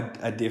yes, no,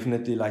 I'd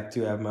definitely like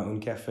to have my own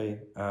cafe.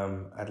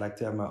 I'd like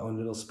to have my own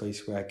little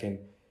space where I can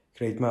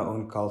create my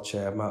own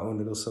culture, have my own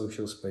little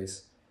social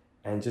space,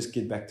 and just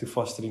get back to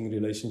fostering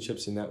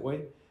relationships in that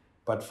way.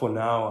 But for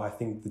now, I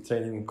think the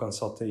training and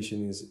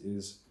consultation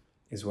is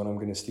what I'm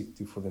going to stick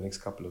to for the next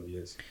couple of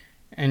years.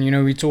 And,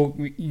 you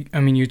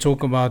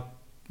talk about,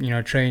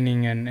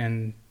 training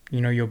and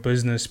your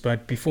business,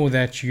 but before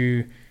that,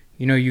 you're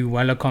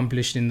well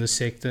accomplished in the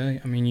sector.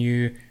 I mean,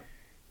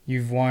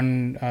 you've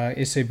won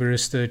SA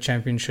Barista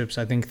Championships,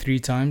 I think 3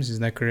 times. Is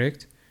that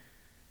correct?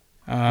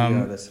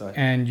 Yeah, that's right.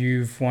 And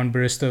you've won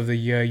Barista of the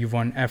Year. You've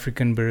won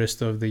African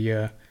Barista of the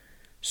Year.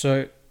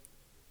 So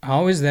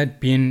how has that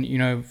been,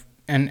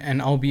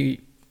 and I'll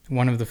be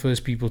one of the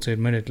first people to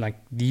admit it, like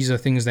these are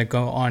things that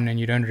go on and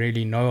you don't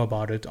really know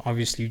about it,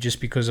 obviously, just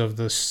because of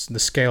the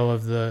scale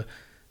of the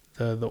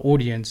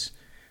audience.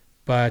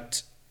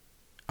 But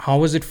how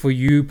was it for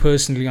you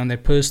personally on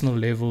that personal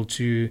level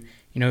to,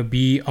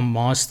 be a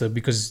master?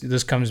 Because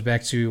this comes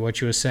back to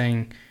what you were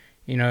saying,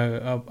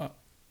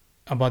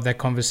 about that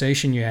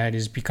conversation you had,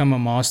 is become a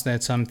master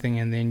at something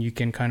and then you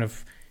can kind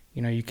of,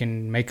 you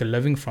can make a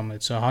living from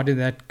it. So how did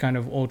that kind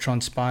of all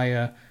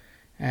transpire,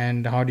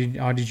 and how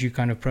did you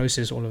kind of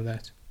process all of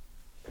that?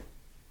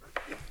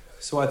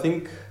 So I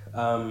think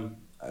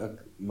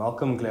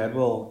Malcolm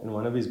Gladwell in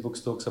one of his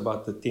books talks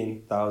about the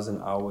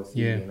 10,000 hour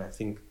theory, and I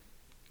think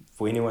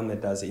for anyone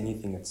that does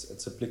anything,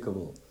 it's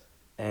applicable.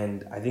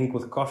 And I think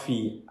with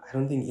coffee, I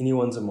don't think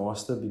anyone's a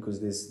master, because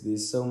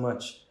there's so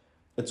much.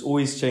 It's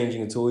always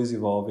changing, it's always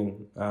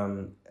evolving,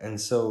 and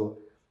so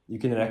you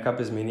can rack up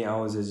as many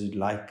hours as you'd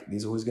like.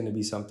 There's always going to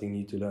be something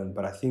new to learn.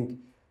 But I think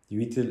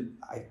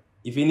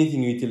if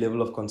anything, you need a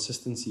level of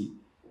consistency.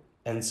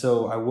 And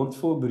so I worked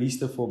for a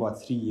barista for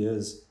about 3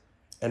 years,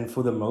 and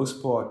for the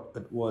most part,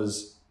 it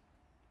was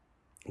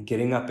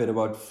getting up at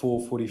about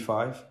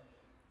 4:45,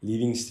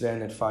 leaving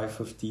Strand at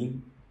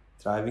 5:15,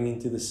 driving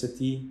into the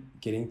city,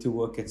 getting to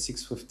work at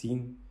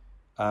 6:15,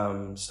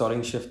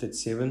 starting shift at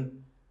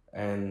 7,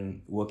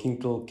 and working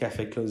till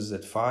cafe closes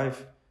at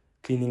 5,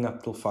 cleaning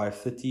up till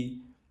 5:30.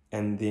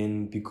 And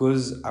then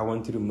because I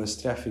wanted to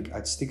miss traffic,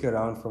 I'd stick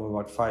around from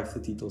about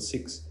 5:30 till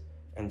 6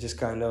 and just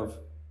kind of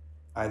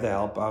either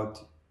help out,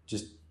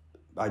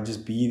 I'd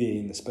just be there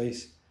in the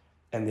space.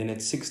 And then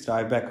at 6,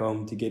 drive back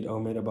home to get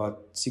home at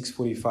about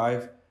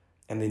 6:45,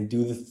 and then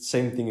do the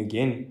same thing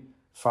again,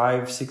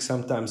 5, 6,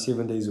 sometimes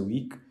 7 days a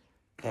week.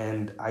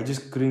 And I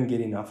just couldn't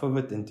get enough of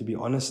it. And to be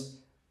honest,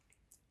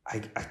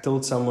 I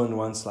told someone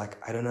once, like,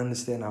 I don't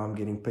understand how I'm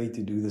getting paid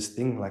to do this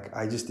thing. Like,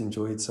 I just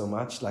enjoy it so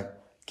much. Like,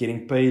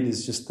 getting paid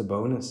is just the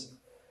bonus.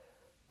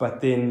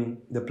 But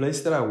then the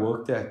place that I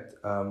worked at,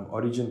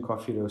 Origin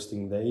Coffee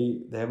Roasting,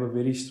 they have a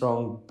very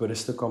strong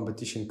barista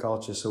competition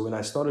culture. So when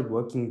I started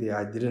working there,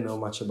 I didn't know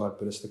much about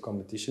barista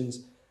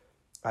competitions.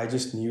 I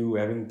just knew,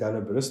 having done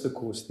a barista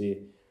course there,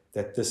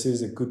 that this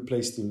is a good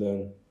place to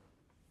learn.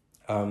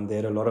 They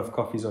had a lot of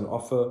coffees on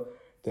offer.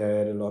 They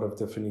had a lot of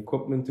different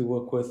equipment to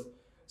work with.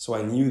 So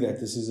I knew that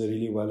this is a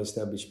really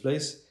well-established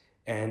place.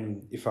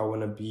 And if I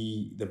want to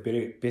be the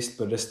best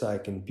barista I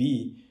can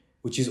be,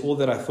 which is all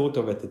that I thought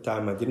of at the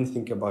time, I didn't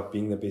think about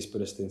being the best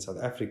barista in South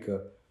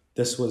Africa,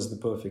 this was the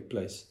perfect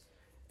place.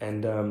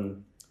 And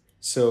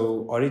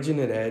so Origin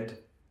had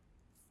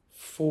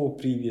 4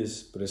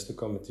 previous barista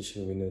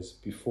competition winners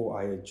before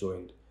I had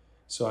joined.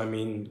 So, I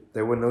mean,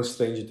 they were no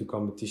stranger to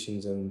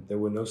competitions, and they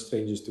were no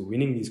strangers to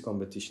winning these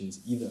competitions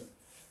either.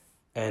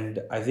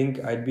 And I think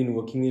I'd been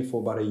working there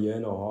for about a year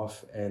and a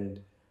half,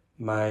 and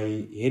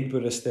my head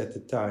barista at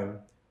the time,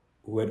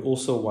 who had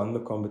also won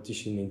the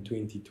competition in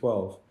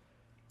 2012,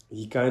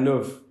 he kind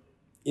of,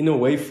 in a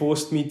way,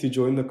 forced me to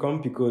join the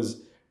comp,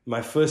 because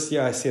my first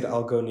year I said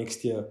I'll go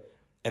next year.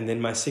 And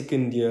then my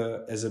second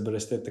year as a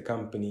barista at the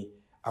company,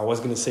 I was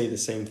going to say the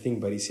same thing,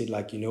 but he said,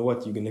 like, you know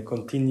what, you're going to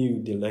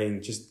continue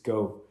delaying, just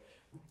go.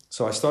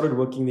 So I started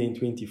working there in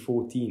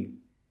 2014.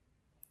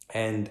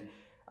 And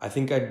I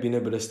think I'd been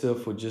a barista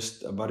for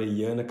just about a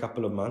year and a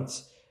couple of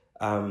months.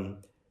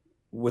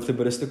 With the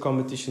barista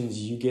competitions,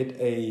 you get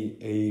a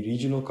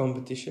regional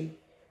competition.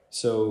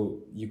 So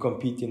you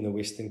compete in the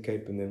Western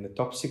Cape, and then the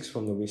top 6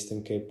 from the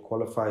Western Cape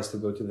qualifies to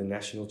go to the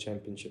national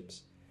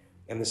championships.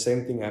 And the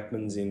same thing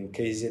happens in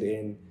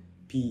KZN,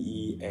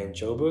 PE, and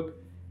Joburg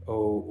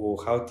or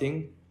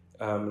Gauteng.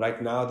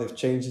 Right now, they've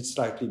changed it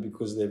slightly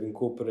because they've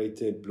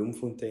incorporated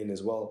Bloemfontein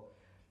as well.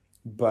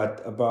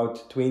 But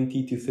about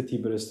 20 to 30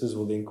 baristas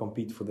will then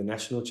compete for the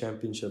national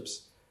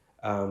championships.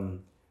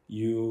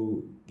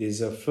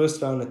 There's a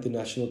first round at the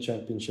national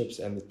championships,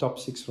 and the top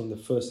 6 from the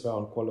first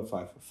round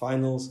qualify for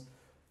finals.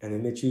 And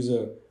then they choose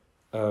a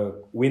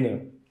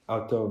winner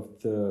out of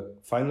the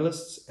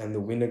finalists, and the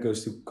winner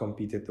goes to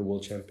compete at the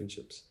World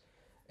Championships.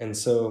 And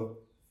so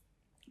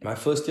my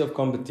first year of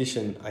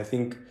competition, I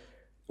think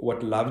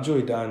what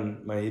Lovejoy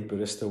done, my head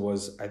barista,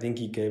 was, I think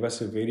he gave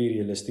us a very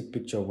realistic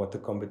picture of what the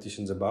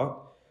competition's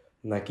about.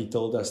 Like, he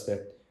told us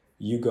that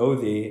you go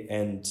there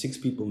and 6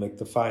 people make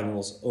the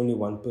finals, only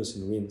 1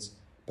 person wins.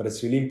 But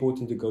it's really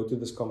important to go to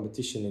this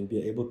competition and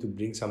be able to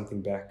bring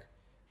something back,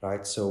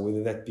 right? So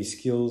whether that be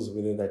skills,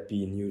 whether that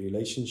be new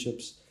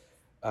relationships,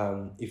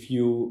 if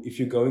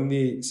you're going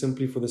there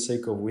simply for the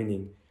sake of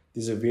winning,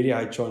 there's a very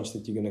high chance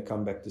that you're going to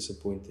come back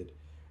disappointed.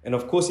 And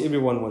of course,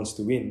 everyone wants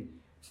to win,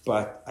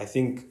 but I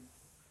think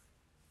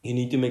you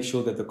need to make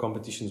sure that the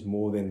competition is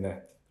more than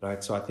that,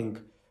 right? So I think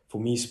for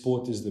me,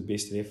 sport is the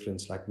best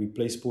reference. Like, we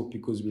play sport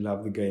because we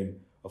love the game.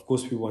 Of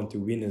course, we want to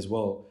win as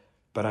well.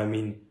 But I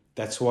mean,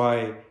 that's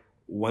why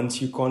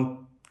once you can't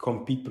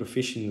compete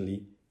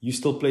professionally, you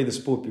still play the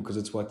sport because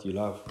it's what you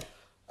love.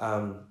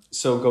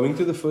 So going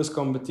to the first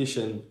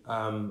competition,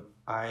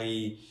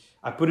 I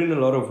put in a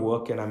lot of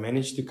work, and I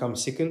managed to come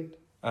second,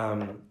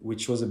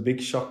 which was a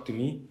big shock to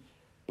me.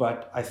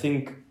 But I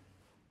think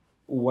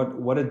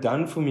what it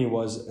done for me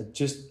was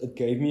it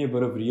gave me a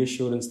bit of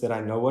reassurance that I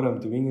know what I'm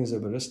doing as a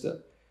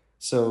barista.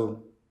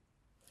 So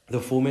the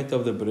format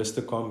of the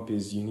barista comp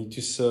is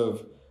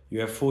you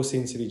have 4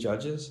 sensory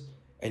judges,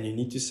 and you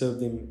need to serve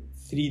them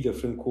 3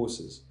 different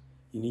courses.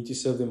 You need to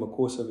serve them a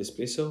course of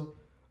espresso,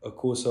 a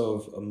course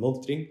of a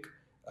milk drink,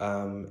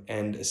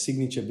 and a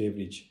signature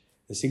beverage.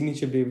 The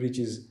signature beverage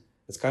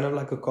it's kind of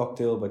like a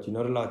cocktail, but you're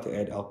not allowed to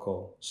add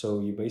alcohol. So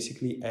you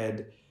basically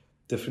add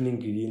different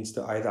ingredients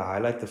to either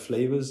highlight the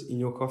flavors in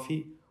your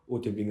coffee or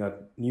to bring out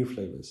new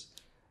flavors.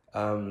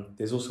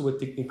 There's also a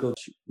technical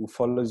who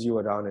follows you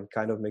around and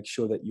kind of makes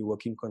sure that you're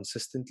working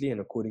consistently and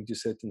according to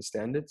certain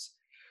standards.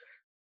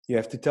 You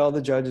have to tell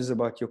the judges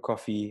about your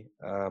coffee,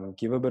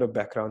 give a bit of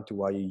background to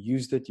why you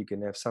used it. You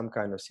can have some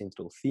kind of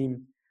central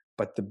theme.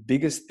 But the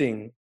biggest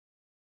thing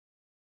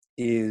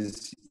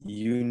is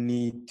you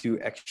need to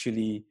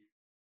actually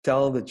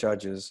tell the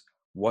judges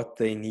what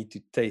they need to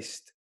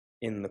taste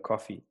in the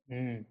coffee,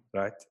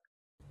 right?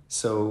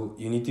 So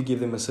you need to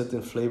give them a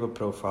certain flavor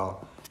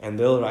profile, and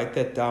they'll write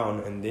that down,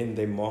 and then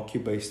they mark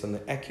you based on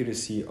the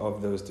accuracy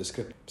of those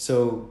descriptions.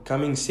 So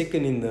coming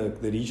second in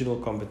the regional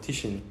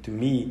competition, to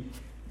me,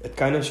 it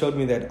kind of showed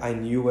me that I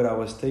knew what I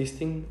was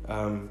tasting,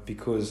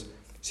 because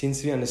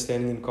sensory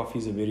understanding in coffee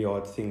is a very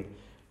hard thing.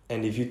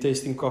 And if you're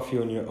tasting coffee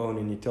on your own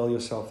and you tell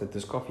yourself that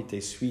this coffee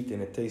tastes sweet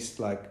and it tastes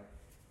like,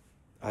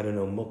 I don't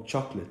know, milk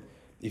chocolate,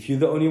 if you're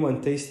the only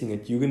one tasting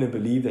it, you're going to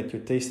believe that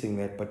you're tasting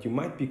that, but you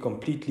might be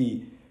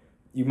completely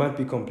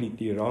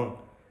wrong.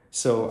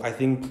 So I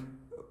think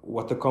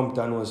what the comp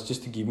done was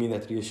just to give me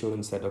that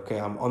reassurance that, okay,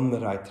 I'm on the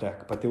right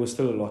track, but there was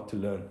still a lot to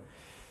learn.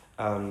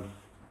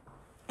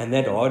 And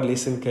that hard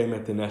lesson came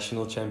at the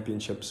national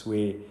championships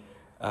where,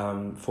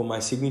 for my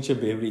signature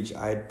beverage,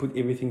 I had put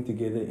everything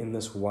together in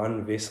this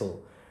one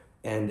vessel.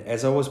 And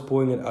as I was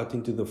pouring it out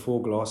into the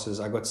 4 glasses,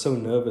 I got so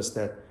nervous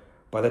that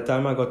by the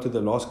time I got to the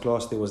last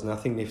glass, there was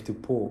nothing left to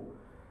pour.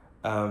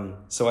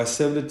 So I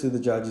served it to the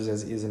judges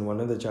as is, and one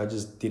of the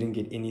judges didn't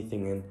get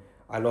anything. And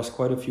I lost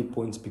quite a few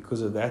points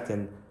because of that,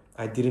 and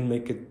I didn't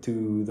make it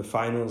to the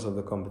finals of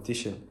the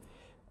competition.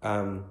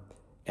 And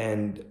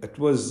that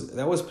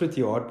was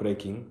pretty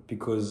heartbreaking,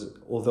 because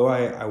although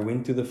I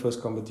went to the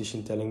first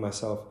competition telling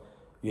myself,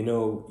 you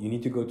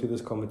need to go to this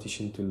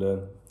competition to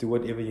learn. Do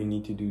whatever you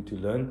need to do to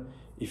learn.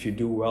 If you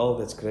do well,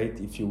 that's great.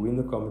 If you win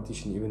the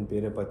competition, even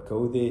better, but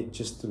go there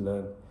just to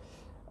learn.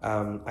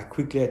 I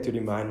quickly had to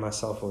remind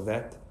myself of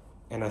that.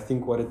 And I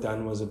think what it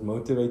done was it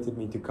motivated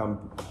me to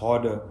come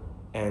harder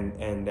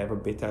and have a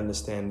better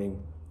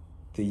understanding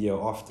the year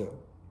after.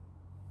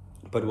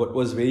 But what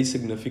was very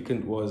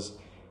significant was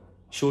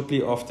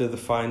shortly after the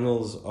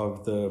finals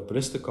of the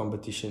barista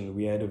competition,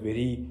 we had a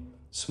very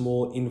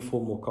small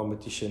informal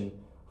competition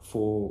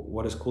for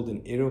what is called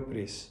an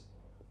AeroPress.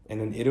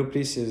 And an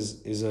AeroPress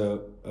is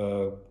a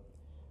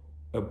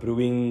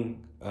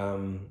brewing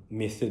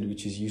method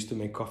which is used to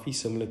make coffee,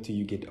 similar to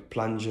you get a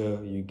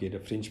plunger, you get a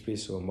French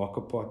press or a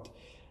mocha pot.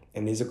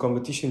 And there's a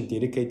competition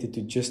dedicated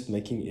to just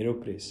making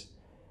AeroPress.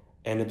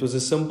 And it was a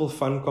simple,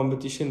 fun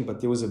competition,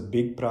 but there was a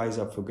big prize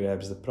up for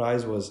grabs. The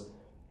prize was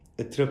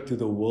a trip to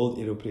the World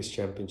AeroPress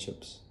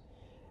Championships.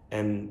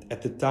 And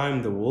at the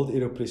time, the World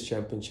AeroPress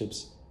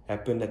Championships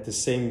happened at the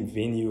same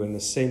venue in the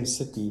same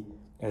city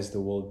as the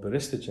World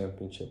Barista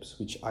Championships,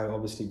 which I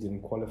obviously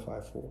didn't qualify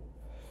for.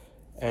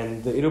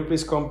 And the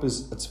AeroPress comp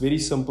it's very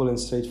simple and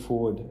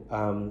straightforward,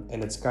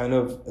 and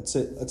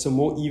it's a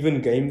more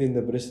even game than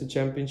the Barista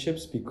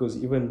Championships,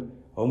 because even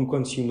home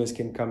consumers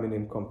can come in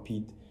and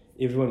compete.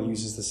 Everyone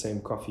uses the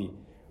same coffee.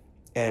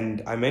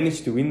 And I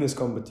managed to win this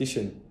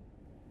competition,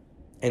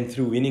 and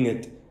through winning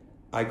it,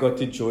 I got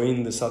to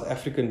join the South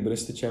African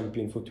Barista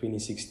Champion for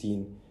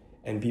 2016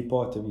 and be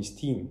part of his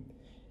team.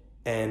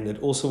 And it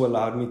also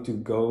allowed me to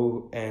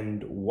go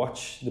and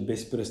watch the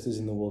best baristas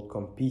in the world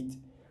compete.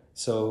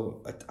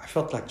 So I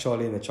felt like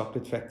Charlie in the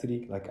Chocolate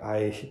Factory. Like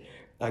I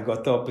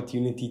got the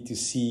opportunity to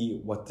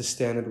see what the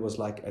standard was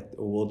like at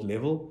a world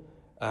level.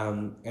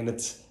 And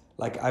it's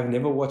like I've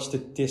never watched a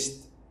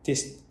test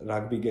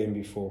rugby game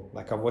before.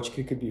 Like I've watched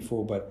cricket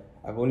before, but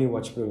I've only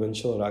watched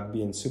provincial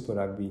rugby and super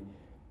rugby.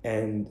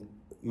 And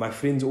my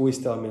friends always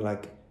tell me,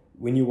 like,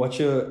 when you watch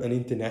an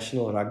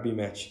international rugby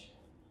match,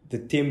 the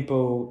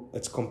tempo,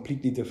 it's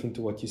completely different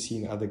to what you see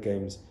in other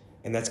games.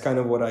 And that's kind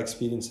of what I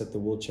experienced at the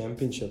World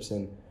Championships.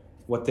 And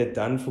what that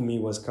done for me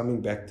was coming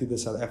back to the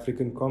South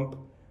African comp.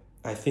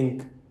 I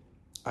think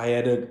I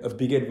had a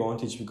big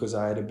advantage because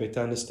I had a better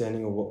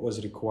understanding of what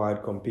was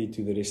required compared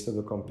to the rest of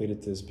the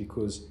competitors,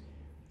 because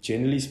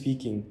generally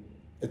speaking,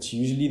 it's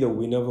usually the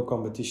winner of a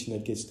competition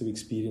that gets to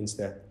experience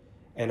that.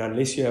 And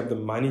unless you have the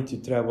money to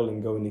travel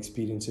and go and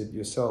experience it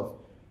yourself,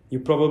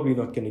 you're probably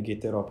not going to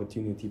get that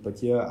opportunity.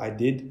 But yeah, I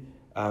did.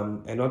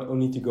 And not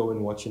only to go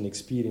and watch and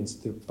experience,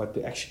 but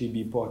to actually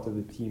be part of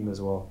the team as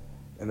well.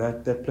 And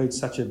that played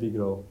such a big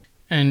role.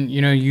 And,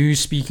 you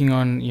speaking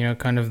on,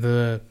 kind of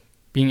the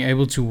being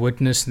able to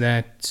witness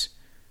that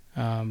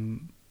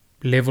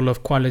level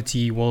of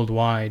quality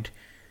worldwide,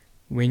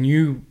 when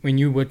you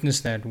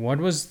witnessed that, what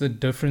was the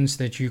difference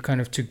that you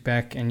kind of took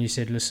back and you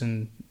said,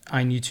 listen,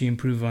 I need to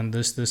improve on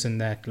this and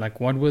that? Like,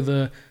 what were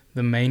the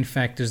main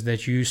factors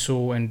that you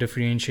saw and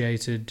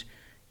differentiated,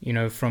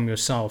 from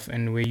yourself,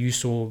 and where you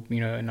saw,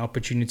 an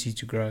opportunity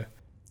to grow?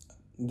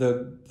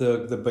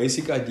 The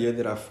basic idea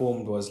that I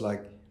formed was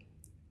like,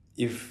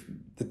 if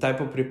the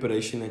type of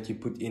preparation that you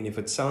put in, if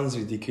it sounds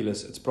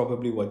ridiculous, it's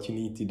probably what you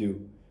need to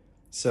do.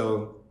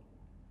 So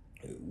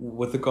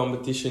with the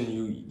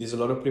competition, there's a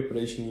lot of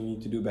preparation you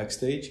need to do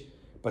backstage.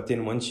 But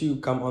then once you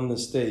come on the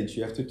stage,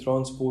 you have to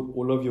transport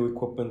all of your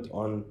equipment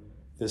on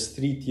this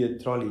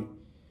 3-tiered trolley.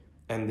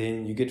 And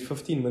then you get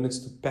 15 minutes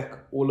to pack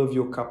all of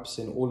your cups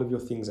and all of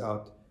your things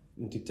out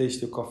and to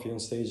taste your coffee on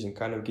stage and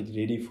kind of get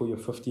ready for your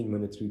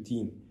 15-minute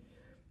routine.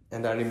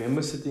 And I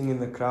remember sitting in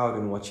the crowd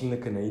and watching the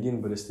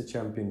Canadian Barista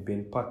Champion,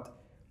 Ben Putt.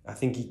 I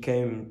think he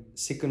came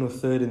 2nd or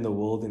 3rd in the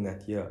world in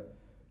that year.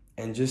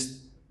 And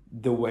just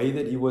the way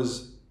that he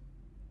was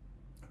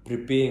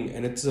preparing,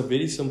 and it's a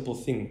very simple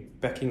thing,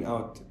 packing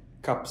out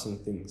cups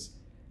and things.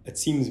 It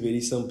seems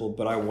very simple,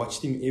 but I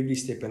watched him every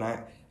step, and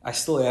I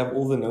still have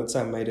all the notes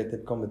I made at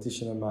that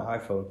competition on my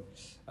iPhone.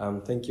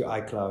 Thank you,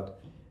 iCloud.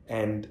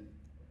 And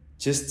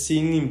just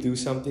seeing him do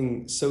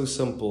something so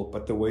simple,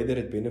 but the way that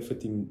it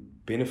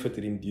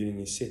benefited him during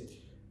his set,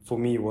 for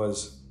me was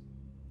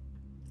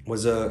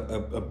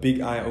a big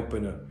eye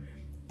opener.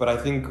 But I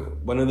think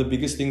one of the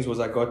biggest things was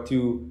I got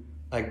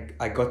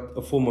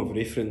a form of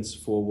reference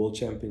for World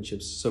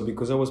Championships. So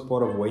because I was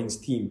part of Wayne's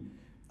team,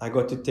 I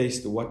got to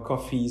taste what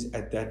coffees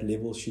at that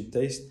level should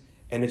taste.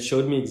 And it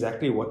showed me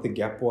exactly what the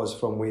gap was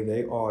from where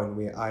they are and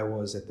where I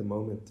was at the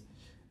moment.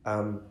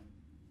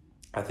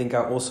 I think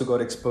I also got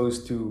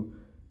exposed to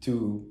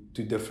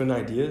different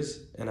ideas.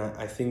 And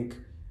I think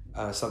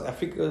South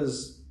Africa is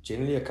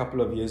generally a couple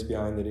of years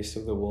behind the rest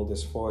of the world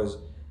as far as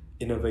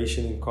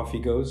innovation in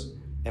coffee goes.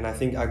 And I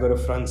think I got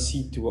a front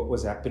seat to what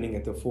was happening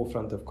at the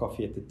forefront of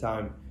coffee at the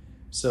time.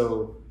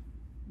 So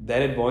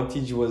that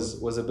advantage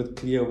was a bit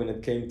clear when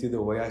it came to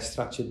the way I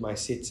structured my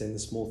sets and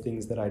the small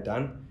things that I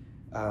done.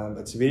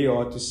 It's very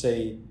hard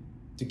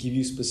to give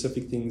you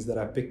specific things that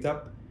I picked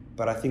up,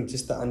 but I think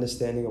just the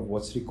understanding of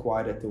what's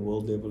required at the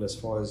world level as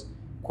far as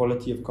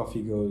quality of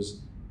coffee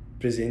goes,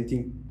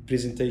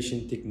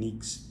 presentation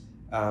techniques,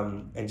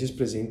 and just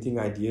presenting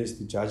ideas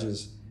to judges.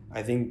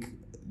 I think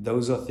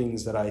those are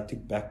things that I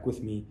took back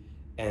with me,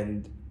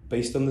 and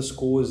based on the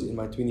scores in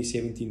my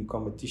 2017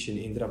 competition,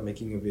 ended up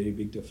making a very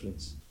big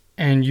difference.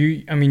 And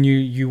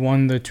you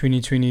won the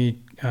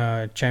 2020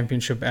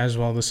 championship as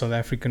well, the South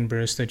African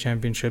Barista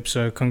Championship.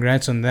 So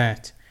congrats on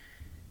that.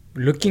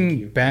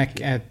 Looking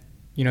back at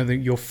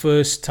your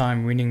first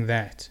time winning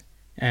that,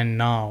 and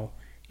now,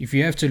 if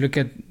you have to look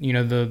at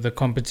the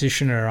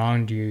competition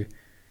around you,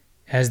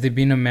 has there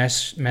been a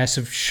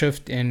massive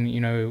shift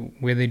in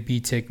whether it be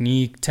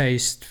technique,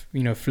 taste,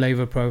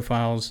 flavor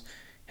profiles?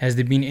 Has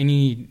there been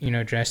any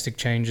drastic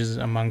changes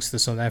amongst the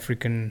South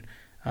African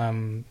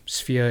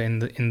sphere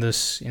in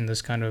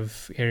this kind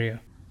of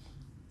area?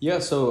 Yeah,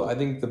 so I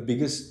think the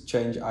biggest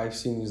change I've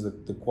seen is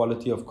the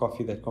quality of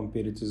coffee that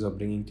competitors are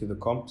bringing to the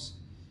comps.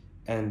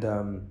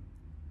 And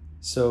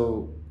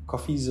so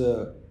coffee is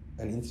an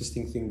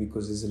interesting thing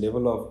because there's a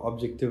level of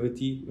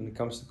objectivity when it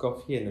comes to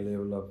coffee and a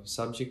level of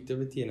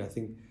subjectivity. And I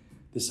think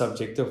the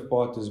subjective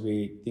part is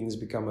where things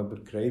become a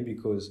bit gray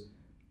because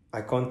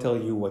I can't tell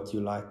you what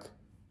you like,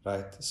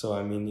 right? So,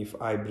 if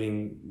I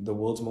bring the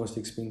world's most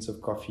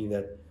expensive coffee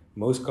that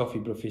most coffee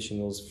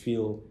professionals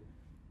feel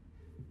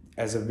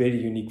as a very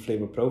unique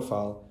flavor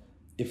profile,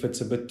 if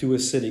it's a bit too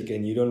acidic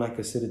and you don't like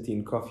acidity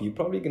in coffee, you're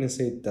probably going to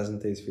say it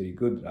doesn't taste very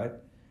good, right?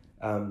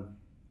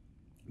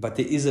 But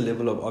there is a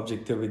level of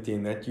objectivity,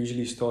 and that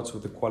usually starts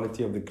with the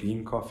quality of the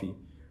green coffee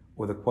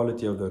or the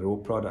quality of the raw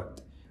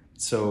product.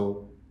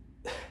 So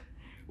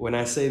when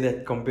I say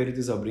that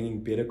competitors are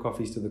bringing better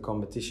coffees to the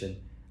competition,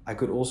 I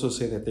could also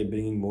say that they're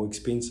bringing more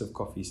expensive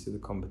coffees to the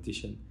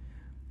competition.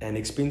 And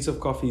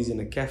expensive coffees in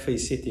a cafe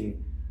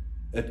setting,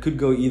 it could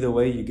go either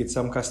way. You get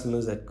some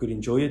customers that could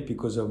enjoy it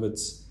because of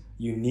its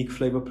unique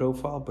flavor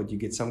profile, but you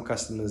get some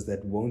customers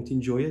that won't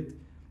enjoy it.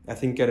 I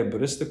think at a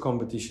barista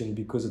competition,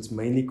 because it's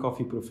mainly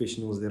coffee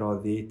professionals that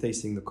are there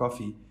tasting the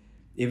coffee,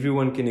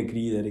 everyone can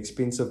agree that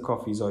expensive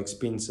coffees are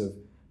expensive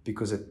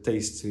because it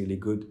tastes really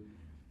good.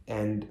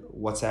 And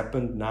what's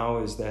happened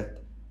now is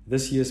that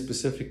this year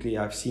specifically,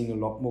 I've seen a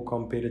lot more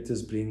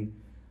competitors bring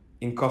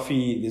in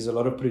coffee. There's a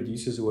lot of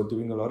producers who are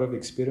doing a lot of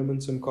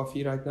experiments on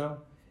coffee right now.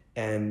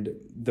 And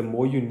the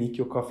more unique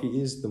your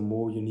coffee is, the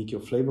more unique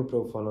your flavor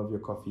profile of your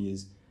coffee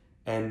is.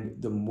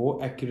 And the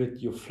more accurate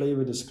your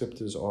flavor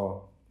descriptors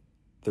are,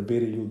 the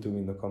better you'll do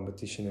in the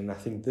competition. And I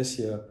think this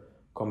year,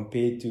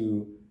 compared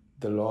to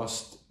the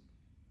last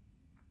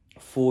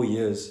 4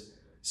 years,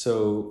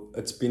 so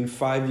it's been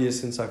 5 years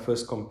since I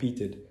first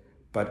competed,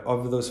 but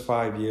of those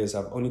 5 years,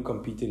 I've only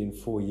competed in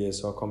 4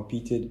 years. So I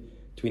competed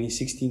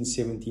 2016,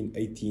 17,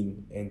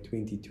 18, and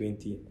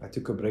 2020. I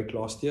took a break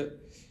last year.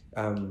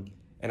 And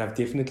I've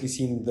definitely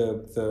seen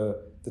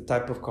the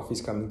type of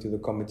coffees coming to the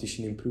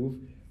competition improve,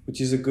 which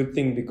is a good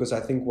thing because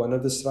I think one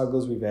of the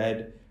struggles we've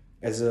had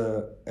as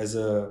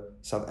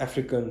South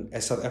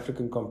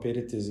African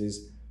competitors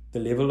is the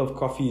level of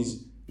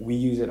coffees we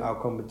use at our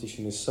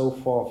competition is so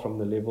far from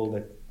the level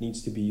that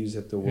needs to be used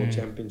at the World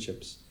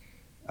Championships.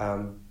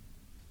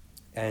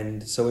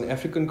 And so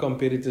African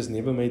competitors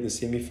never made the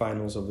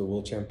semi-finals of the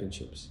World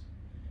Championships.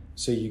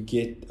 So you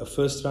get a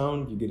first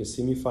round, you get a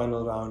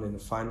semi-final round and a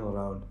final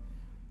round.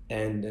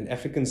 And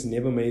Africans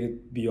never made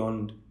it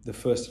beyond the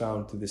first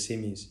round to the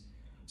semis.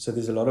 So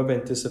there's a lot of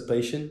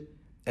anticipation.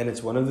 And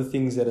it's one of the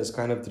things that has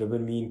kind of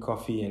driven me in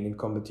coffee and in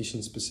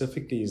competition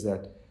specifically is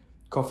that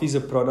coffee is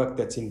a product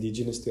that's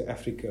indigenous to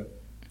Africa,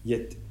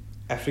 yet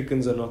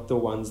Africans are not the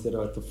ones that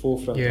are at the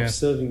forefront of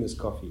serving this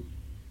coffee.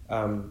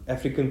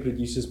 African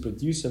producers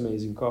produce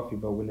amazing coffee,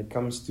 but when it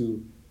comes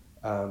to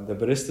the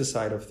barista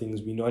side of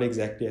things, we're not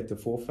exactly at the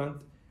forefront.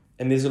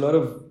 And there's a lot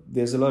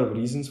of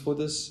reasons for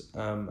this.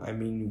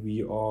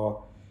 We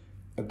are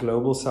a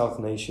global South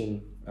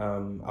nation.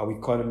 Our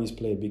economies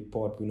play a big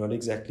part. We're not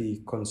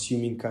exactly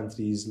consuming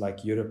countries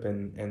like Europe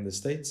and the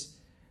States,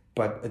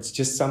 but it's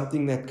just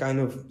something that kind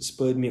of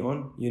spurred me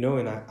on,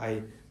 and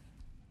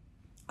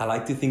I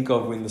like to think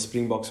of when the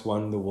Springboks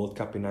won the World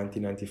Cup in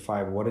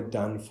 1995, what it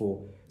done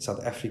for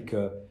South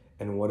Africa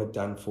and what it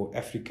done for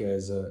Africa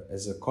as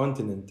a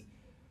continent.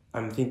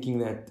 I'm thinking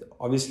that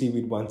obviously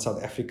we'd want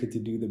South Africa to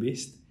do the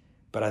best,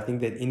 but I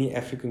think that any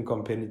African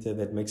competitor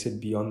that makes it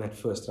beyond that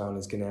first round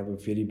is going to have a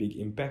very big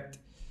impact.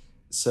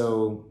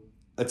 So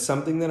it's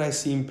something that I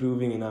see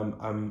improving, and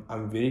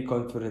I'm very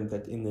confident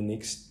that in the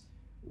next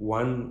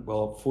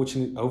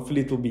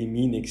hopefully it will be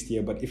me next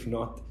year, but if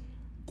not,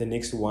 the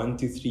next 1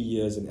 to 3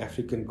 years, an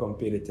African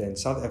competitor and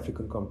South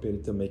African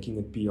competitor making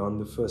it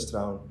beyond the first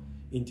round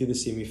into the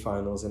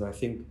semi-finals. And I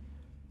think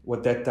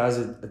what that does,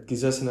 it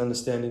gives us an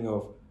understanding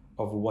of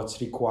what's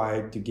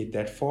required to get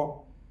that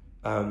far.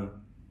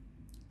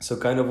 So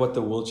kind of what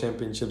the World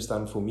Championships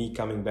done for me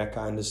coming back,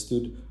 I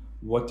understood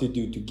what to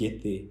do to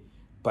get there.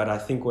 But I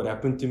think what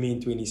happened to me in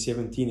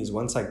 2017 is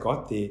once I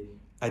got there,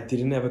 I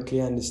didn't have a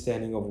clear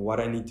understanding of what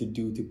I need to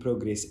do to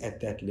progress at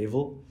that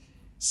level.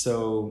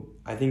 So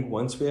I think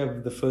once we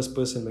have the first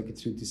person make it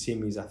through to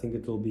semis, I think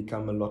it will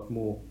become a lot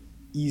more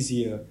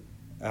easier,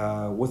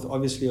 with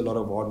obviously a lot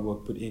of hard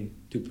work put in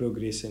to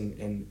progress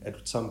and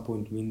at some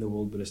point win the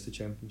World Barista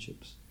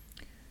Championships.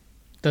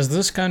 Does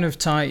this kind of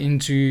tie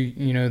into,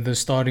 you know, the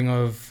starting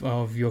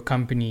of your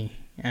company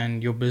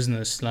and your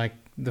business? Like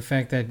the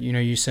fact that, you know,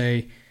 you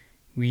say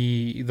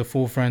the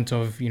forefront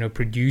of, you know,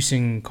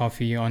 producing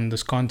coffee on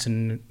this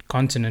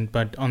continent,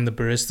 but on the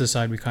barista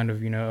side, we kind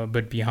of, you know, a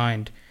bit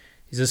behind.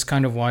 Is this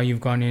kind of why you've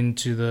gone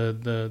into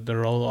the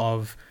role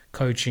of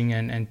coaching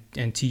and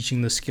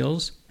teaching the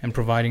skills and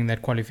providing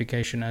that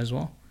qualification as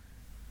well?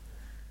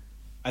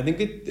 I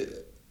think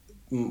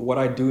what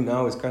I do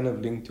now is kind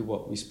of linked to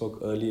what we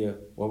spoke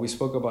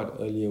about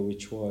earlier,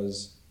 which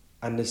was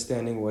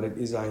understanding what it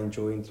is I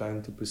enjoy and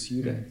trying to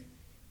pursue that.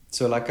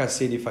 So like I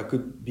said, if I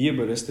could be a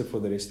barista for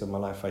the rest of my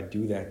life, I'd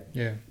do that.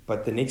 Yeah.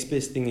 But the next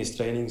best thing is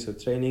training. So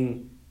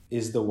training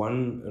is the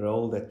one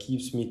role that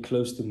keeps me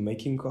close to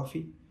making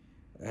coffee.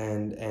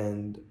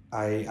 And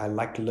I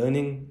like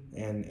learning,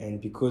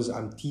 and because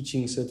I'm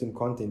teaching certain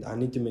content, I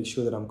need to make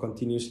sure that I'm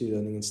continuously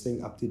learning and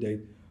staying up to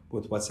date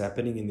with what's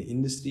happening in the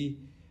industry.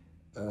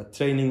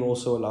 Training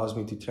also allows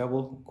me to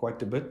travel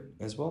quite a bit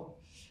as well.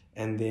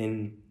 And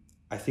then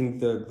I think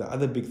the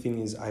other big thing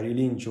is I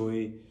really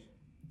enjoy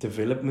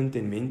development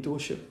and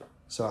mentorship.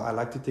 So I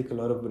like to take a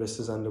lot of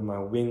baristas under my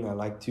wing. I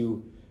like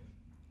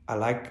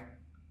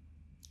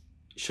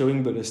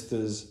showing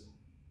baristas,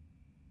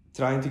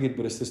 trying to get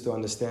baristas to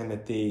understand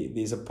that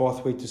there's a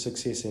pathway to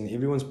success, and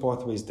everyone's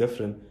pathway is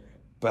different,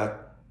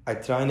 but I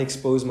try and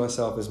expose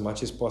myself as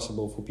much as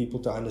possible for people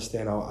to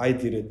understand how I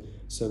did it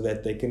so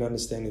that they can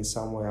understand in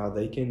some way how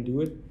they can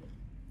do it.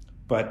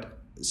 But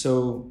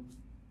so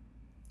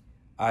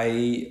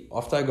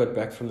after I got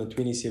back from the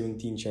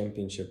 2017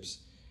 championships,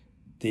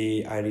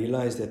 I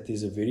realized that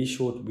there's a very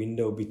short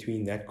window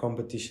between that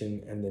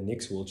competition and the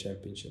next World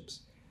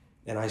Championships.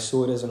 And I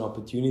saw it as an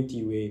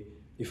opportunity where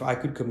if I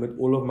could commit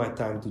all of my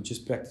time to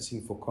just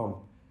practicing for comp,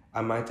 I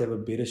might have a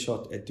better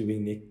shot at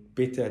doing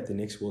better at the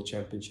next World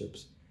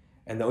Championships.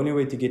 And the only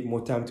way to get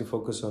more time to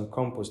focus on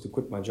comp was to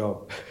quit my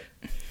job.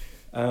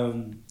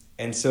 And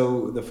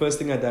so the first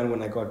thing I done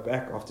when I got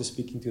back after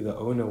speaking to the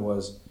owner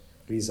was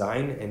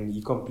resign, and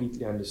he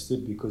completely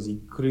understood because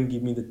he couldn't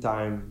give me the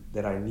time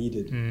that I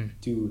needed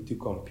to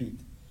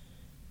compete.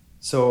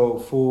 So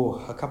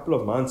for a couple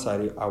of months,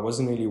 I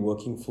wasn't really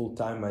working full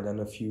time. I done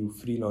a few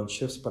freelance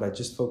shifts, but I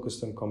just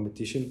focused on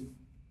competition.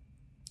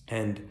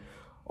 And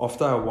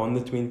after I won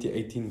the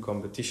 2018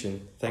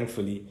 competition,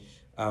 thankfully,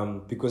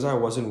 because I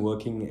wasn't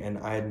working and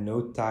I had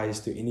no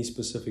ties to any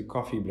specific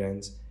coffee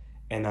brands,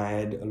 and I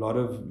had a lot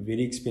of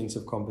very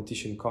expensive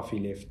competition coffee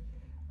left,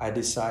 I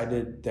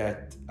decided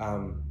that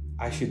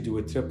I should do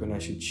a trip and I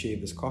should share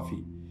this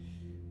coffee.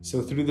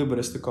 So through the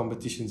barista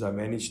competitions, I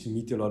managed to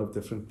meet a lot of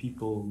different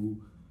people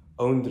who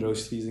owned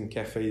roasteries and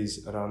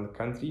cafes around the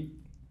country.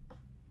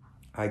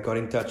 I got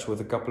in touch with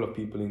a couple of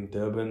people in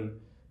Durban,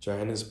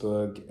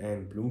 Johannesburg,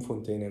 and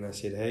Bloemfontein, and I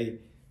said, hey,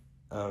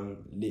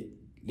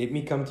 let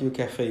me come to your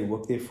cafe,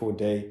 work there for a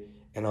day,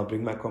 and I'll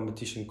bring my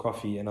competition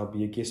coffee and I'll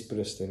be a guest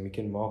barista and we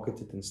can market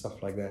it and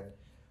stuff like that.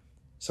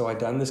 So I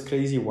done this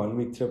crazy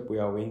 1-week trip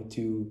where I went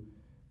to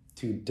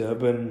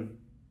Durban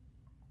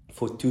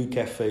for 2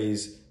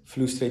 cafes,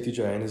 flew straight to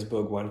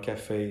Johannesburg, 1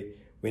 cafe,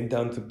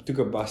 took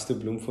a bus to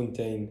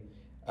Bloemfontein,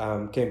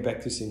 came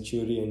back to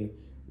Centurion,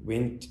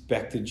 went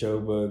back to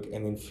Joburg,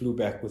 and then flew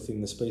back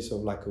within the space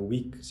of like a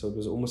week. So it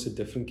was almost a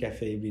different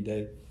cafe every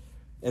day.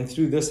 And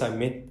through this, I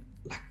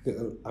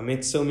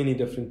met so many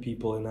different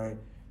people, and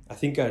I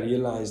think I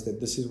realized that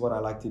this is what I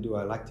like to do.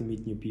 I like to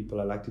meet new people.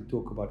 I like to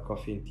talk about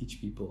coffee and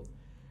teach people.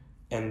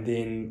 And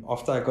then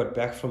after I got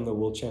back from the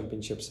World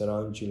Championships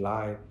around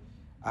July,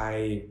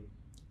 I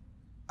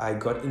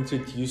got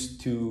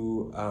introduced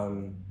to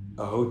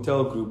a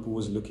hotel group who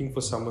was looking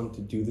for someone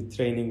to do the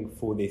training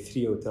for their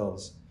 3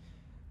 hotels.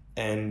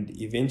 And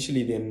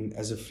eventually then,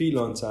 as a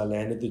freelancer, I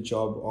landed the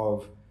job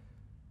of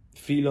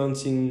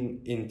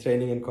freelancing in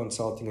training and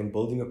consulting and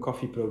building a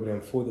coffee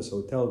program for this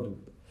hotel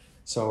group.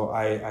 So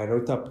I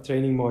wrote up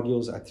training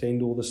modules, I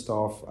trained all the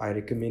staff, I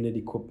recommended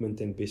equipment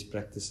and best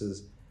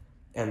practices.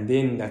 And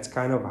then that's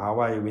kind of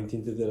how I went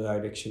into the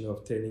direction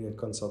of training and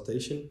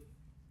consultation.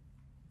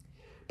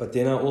 But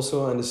then I also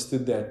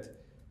understood that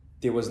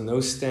there was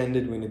no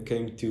standard when it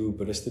came to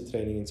barista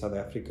training in South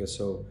Africa.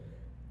 So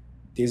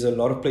there's a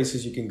lot of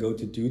places you can go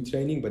to do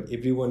training, but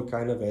everyone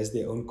kind of has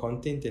their own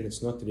content and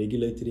it's not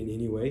regulated in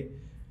any way.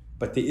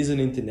 But there is an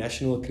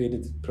international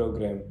accredited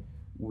program,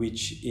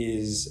 which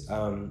is,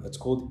 it's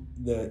called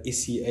the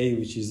SCA,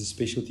 which is the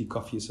Specialty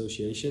Coffee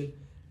Association.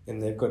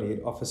 And they've got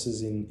head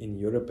offices in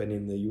Europe and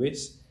in the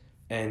US.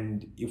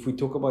 And if we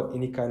talk about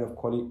any kind of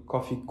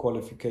coffee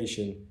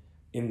qualification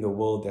in the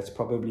world, that's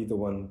probably the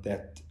one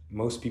that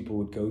most people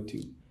would go to.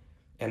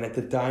 And at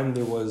the time,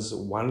 there was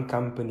one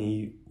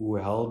company who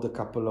held a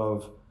couple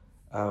of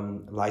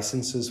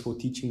licenses for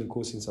teaching the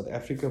course in South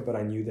Africa, but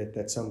I knew that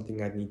that's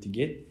something I'd need to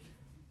get.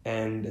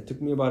 And it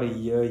took me about a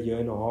year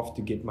and a half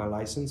to get my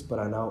license, but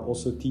I now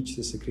also teach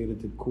this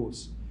accredited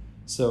course.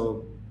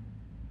 So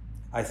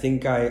I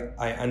think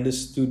I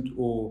understood,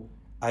 or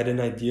I had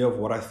an idea of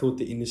what I thought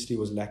the industry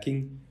was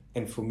lacking.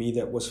 And for me,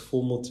 that was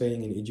formal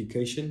training and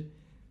education.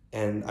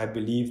 And I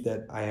believe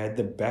that I had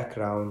the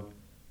background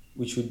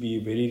which would be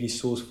very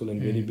resourceful and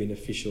very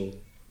beneficial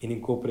in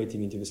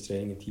incorporating into this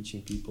training and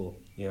teaching people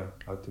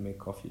how to make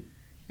coffee.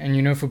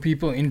 And for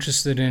people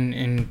interested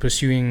in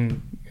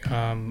pursuing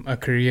a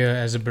career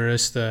as a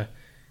barista,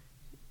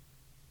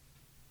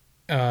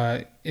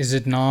 is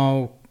it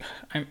now,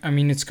 I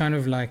mean, it's kind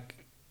of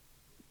like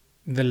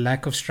the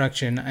lack of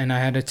structure. And I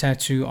had a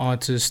tattoo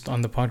artist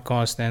on the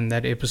podcast, and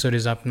that episode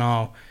is up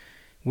now,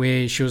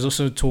 where she was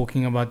also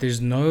talking about there's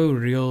no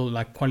real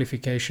like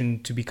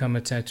qualification to become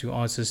a tattoo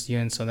artist here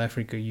in South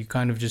Africa. You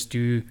kind of just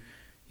do,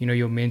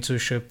 your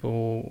mentorship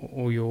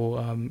or your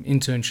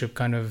internship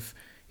kind of,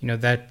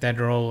 that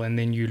role, and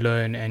then you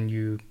learn and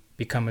you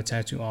become a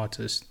tattoo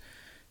artist.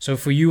 So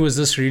for you, was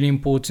this really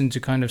important to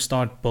kind of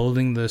start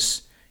building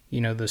this,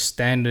 the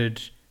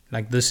standard,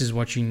 like this is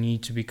what you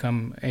need to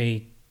become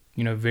a,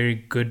 very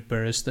good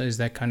barista? Is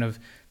that kind of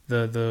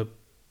the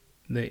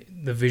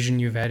vision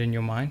you've had in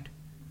your mind?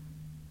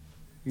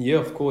 Yeah,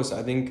 of course.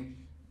 I think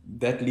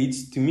that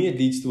leads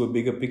to a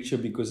bigger picture,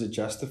 because it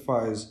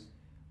justifies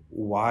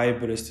why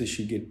baristas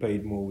should get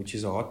paid more, which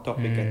is a hot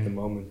topic at the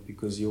moment,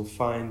 because you'll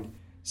find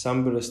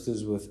some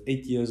baristas with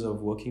 8 years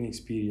of working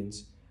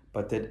experience,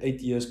 but that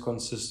 8 years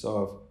consists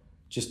of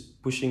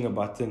just pushing a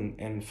button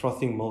and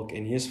frothing milk.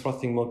 And yes,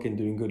 frothing milk and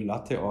doing good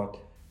latte art,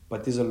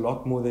 but there's a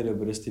lot more that a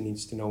barista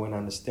needs to know and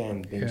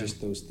understand than just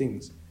those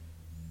things.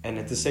 And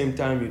at the same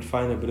time, you'd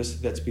find a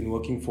barista that's been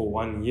working for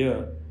 1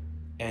 year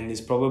and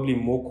is probably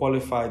more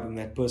qualified than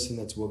that person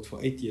that's worked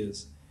for 8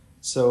 years.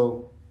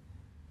 So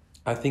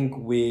I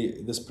think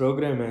this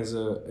program has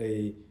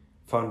a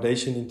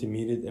foundation,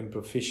 intermediate, and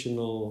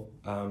professional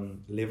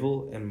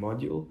level and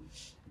module.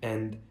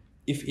 And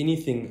if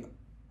anything,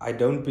 I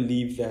don't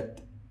believe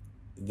that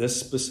this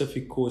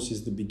specific course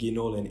is the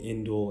begin-all and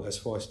end-all as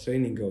far as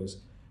training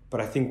goes. But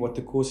I think what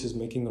the course is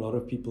making a lot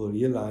of people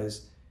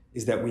realize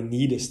is that we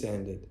need a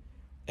standard.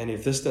 And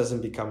if this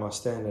doesn't become our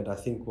standard, I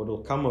think what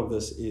will come of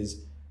this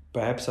is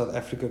perhaps South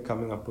Africa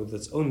coming up with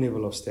its own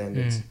level of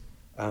standards.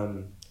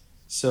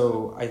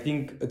 So I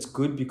think it's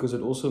good, because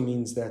it also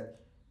means that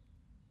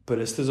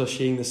baristas are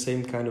sharing the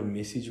same kind of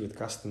message with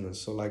customers.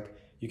 So like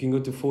you can go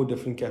to 4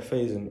 different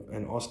cafes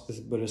and ask the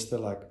barista,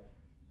 like,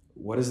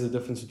 what is the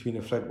difference between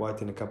a flat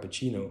white and a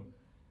cappuccino?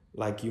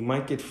 Like you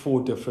might get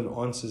 4 different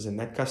answers, and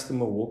that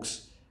customer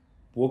walks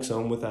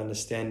home with the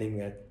understanding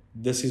that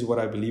this is what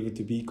I believe it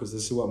to be, because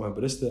this is what my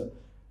barista.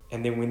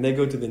 And then when they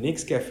go to the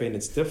next cafe and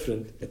it's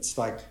different, it's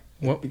like,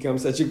 it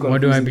becomes such a confusing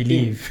what do I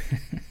believe?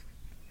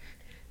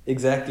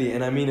 Exactly.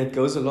 And I mean, it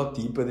goes a lot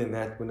deeper than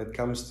that when it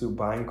comes to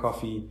buying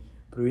coffee,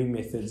 brewing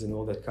methods, and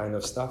all that kind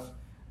of stuff.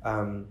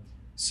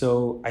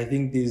 So I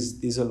think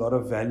there's a lot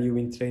of value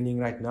in training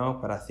right now,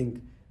 but I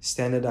think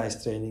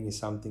standardized training is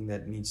something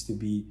that needs to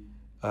be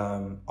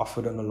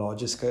offered on a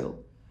larger scale.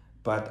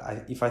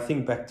 But if I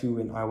think back to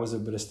when I was a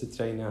barista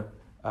trainer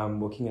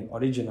working at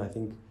Origin, I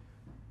think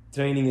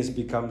training has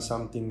become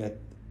something that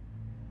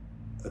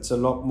it's a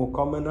lot more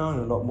common now, and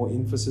a lot more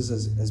emphasis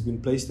has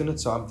been placed on it.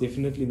 So I'm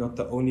definitely not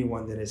the only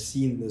one that has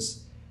seen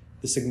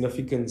the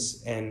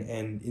significance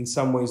and in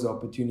some ways the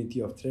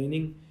opportunity of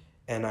training.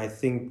 And I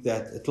think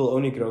that it'll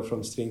only grow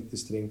from strength to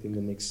strength in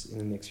the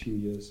next few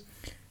years.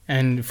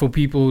 And for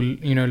people,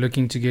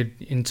 looking to get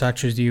in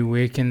touch with you,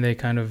 where can they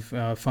kind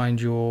of find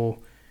your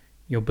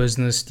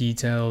business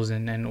details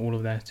and all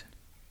of that?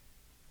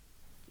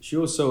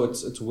 Sure. So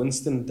it's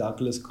Winston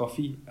Douglas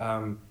Coffee.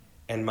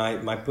 And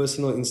my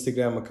personal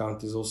Instagram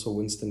account is also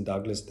Winston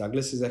Douglas.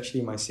 Douglas is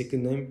actually my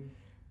second name.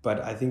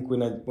 But I think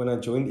when I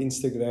joined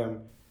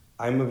Instagram,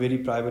 I'm a very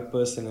private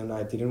person, and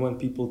I didn't want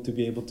people to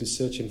be able to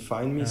search and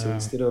find me. So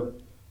instead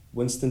of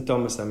Winston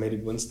Thomas, I made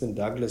it Winston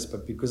Douglas.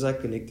 But because I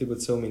connected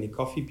with so many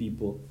coffee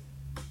people,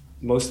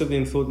 most of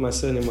them thought my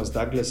surname was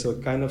Douglas, so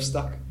it kind of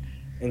stuck.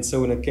 And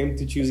so when it came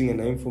to choosing a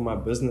name for my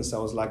business, I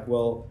was like,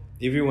 well,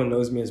 everyone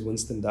knows me as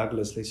Winston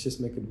Douglas. Let's just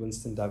make it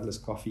Winston Douglas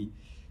Coffee.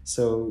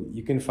 So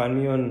you can find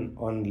me on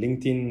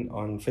LinkedIn,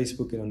 on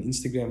Facebook, and on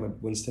Instagram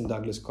at Winston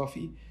Douglas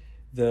Coffee.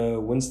 The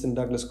Winston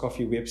Douglas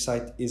Coffee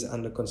website is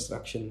under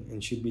construction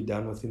and should be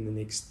done within the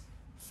next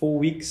 4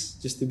 weeks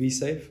just to be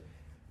safe.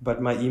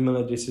 But my email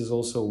address is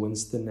also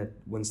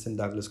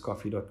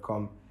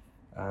winston@winstondouglascoffee.com.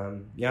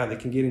 Yeah, they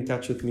can get in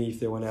touch with me if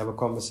they want to have a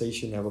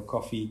conversation, have a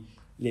coffee,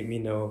 let me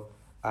know.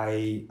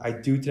 I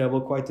do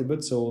travel quite a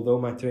bit, so although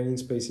my training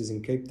space is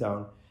in Cape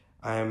Town,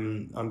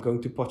 I'm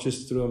going to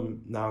Potchefstroom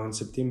now in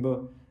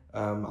September.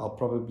 I'll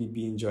probably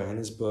be in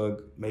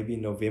Johannesburg maybe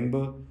in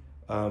November,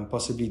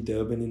 possibly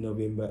Durban in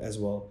November as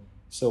well.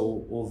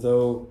 So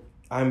although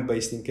I'm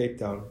based in Cape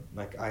Town,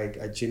 like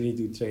I generally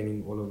do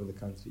training all over the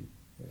country.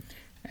 Yeah.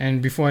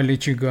 And before I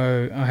let you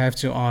go, I have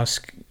to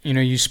ask,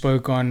 you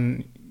spoke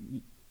on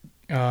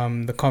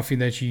the coffee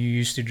that you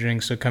used to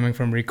drink. So coming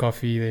from Rick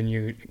Coffee, then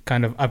you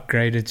kind of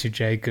upgraded to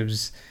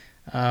Jacobs.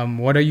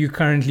 What are you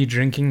currently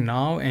drinking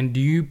now? And do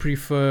you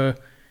prefer,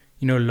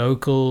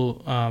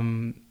 local,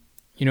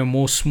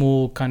 more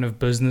small kind of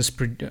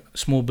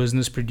small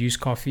business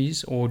produced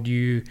coffees, or do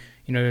you,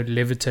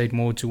 levitate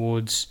more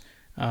towards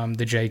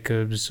the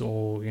Jacobs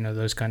or,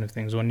 those kind of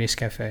things, or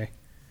Nescafe?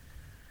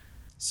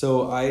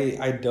 So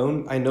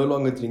I no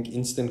longer drink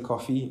instant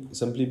coffee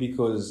simply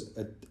because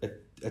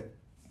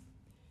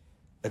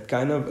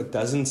it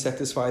doesn't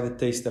satisfy the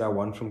taste that I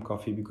want from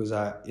coffee, because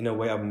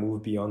I've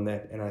moved beyond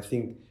that. And I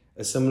think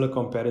a similar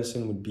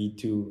comparison would be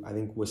to, I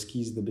think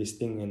whiskey is the best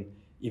thing. And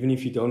even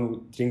if you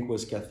don't drink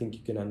whiskey, I think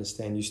you can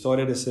understand. You start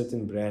at a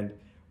certain brand.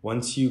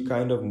 Once you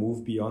kind of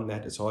move beyond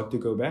that, it's hard to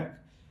go back.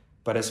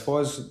 But as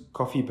far as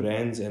coffee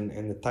brands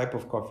and the type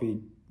of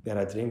coffee that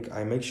I drink,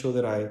 I make sure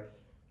that I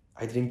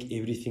drink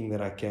everything that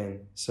I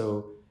can.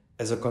 So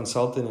as a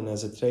consultant and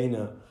as a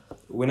trainer,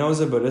 when I was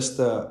a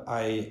barista,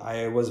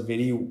 I was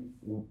very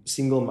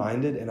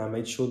single-minded, and I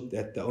made sure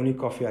that the only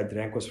coffee I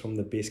drank was from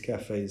the best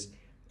cafes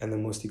and the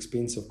most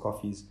expensive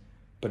coffees.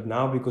 But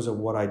now, because of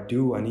what I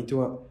do, I need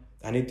to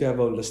have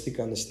a holistic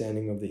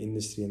understanding of the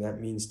industry, and that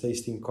means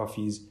tasting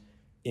coffees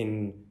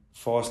in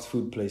fast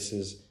food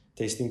places,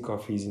 tasting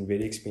coffees in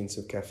very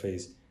expensive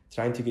cafes,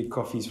 trying to get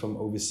coffees from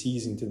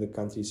overseas into the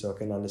country so I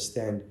can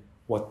understand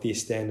what their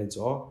standards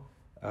are.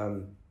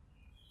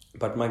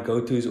 But my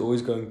go-to is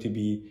always going to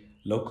be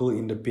local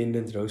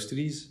independent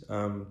roasteries,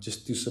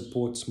 just to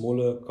support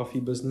smaller coffee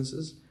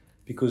businesses,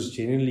 because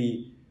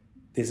generally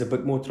there's a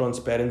bit more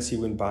transparency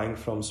when buying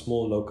from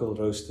small local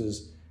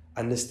roasters,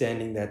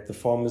 understanding that the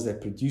farmers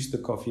that produce the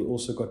coffee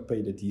also got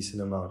paid a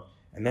decent amount.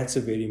 And that's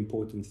a very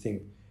important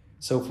thing.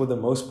 So for the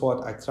most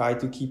part, I try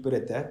to keep it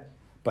at that.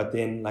 But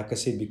then, like I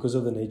said, because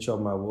of the nature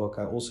of my work,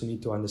 I also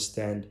need to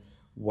understand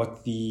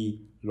what the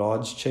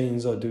large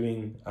chains are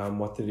doing,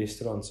 what the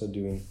restaurants are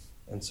doing,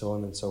 and so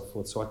on and so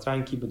forth. So I try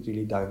and keep it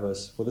really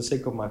diverse for the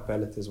sake of my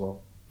palate as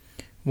well.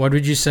 What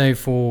would you say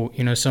for,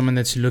 someone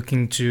that's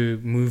looking to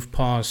move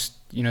past,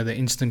 the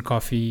instant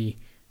coffee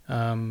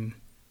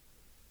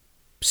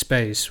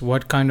space?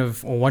 What kind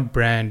of, or what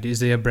brand? Is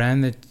there a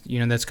brand that,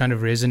 that's kind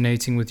of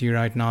resonating with you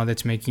right now,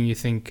 that's making you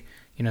think,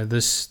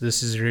 this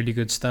is really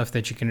good stuff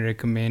that you can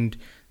recommend,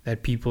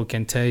 that people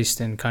can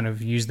taste and kind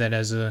of use that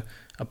as a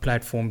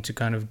platform to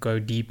kind of go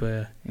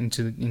deeper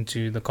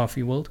into the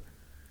coffee world?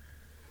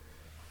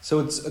 So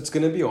it's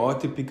going to be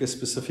hard to pick a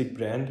specific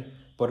brand,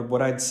 but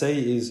what I'd say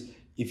is,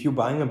 if you're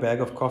buying a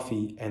bag of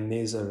coffee and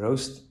there's a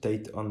roast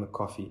date on the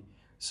coffee,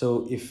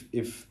 so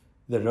if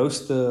the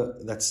roaster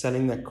that's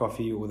selling that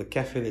coffee or the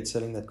cafe that's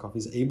selling that coffee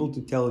is able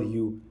to tell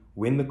you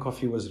when the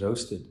coffee was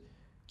roasted,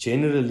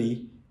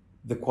 generally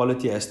the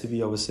quality has to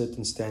be of a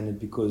certain standard,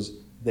 because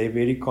they're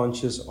very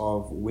conscious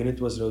of when it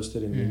was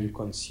roasted and when you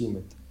consume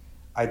it.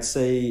 I'd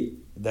say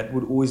that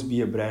would always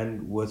be a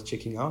brand worth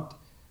checking out.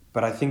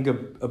 But I think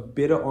a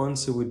better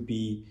answer would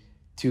be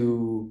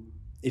to,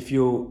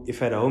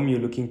 if at home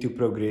you're looking to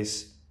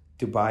progress,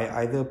 to buy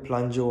either a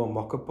plunger or a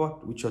mocha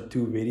pot, which are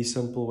two very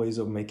simple ways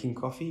of making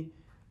coffee.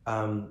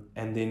 And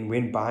then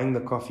when buying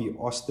the coffee,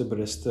 ask the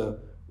barista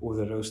or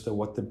the roaster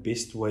what the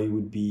best way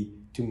would be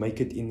to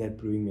make it in that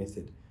brewing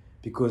method.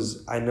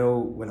 Because I know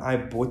when I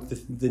bought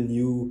the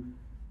new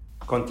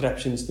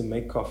contraptions to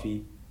make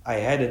coffee, I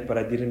had it, but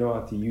I didn't know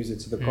how to use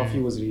it. So the coffee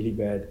was really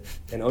bad.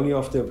 And only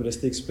after a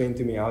barista explained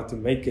to me how to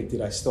make it did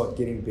I start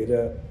getting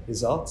better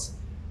results.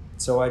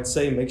 So I'd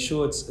say make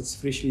sure it's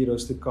freshly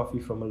roasted coffee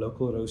from a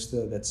local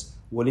roaster that's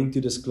willing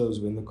to disclose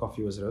when the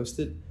coffee was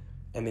roasted.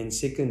 And then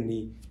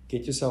secondly,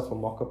 get yourself a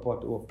mocha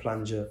pot or a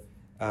plunger,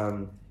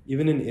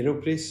 even an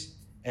AeroPress,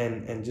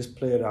 and just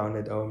play around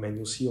at home, and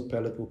you'll see your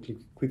palate will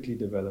quickly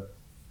develop.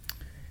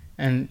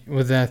 And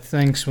with that,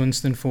 thanks,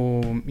 Winston,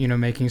 for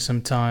making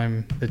some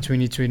time, the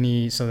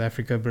 2020 South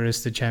Africa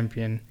Barista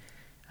Champion.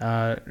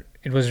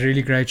 It was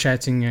really great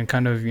chatting and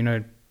kind of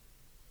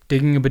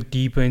digging a bit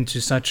deeper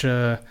into such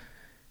a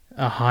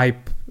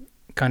hype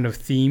kind of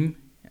theme.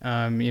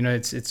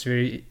 It's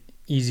very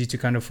easy to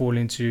kind of fall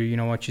into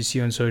what you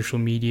see on social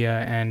media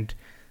and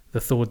the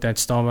thought that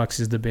Starbucks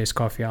is the best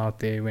coffee out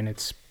there when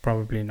it's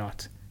probably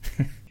not.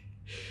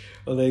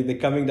 Well, they're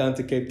coming down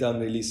to Cape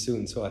Town really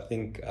soon, so I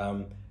think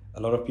a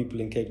lot of people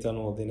in Cape Town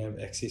will then have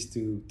access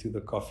to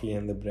the coffee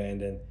and the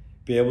brand and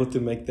be able to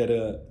make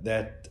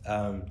that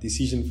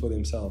decision for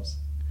themselves.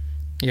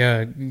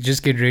 Yeah,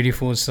 just get ready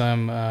for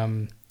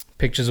some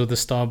pictures of the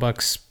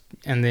Starbucks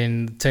and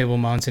then Table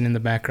Mountain in the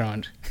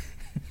background.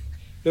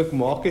 Look,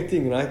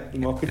 marketing, right?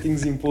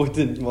 Marketing's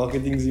important.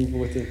 Marketing's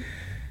important.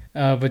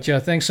 But yeah,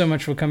 thanks so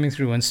much for coming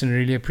through, Winston.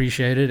 Really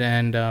appreciate it.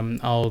 And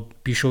I'll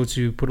be sure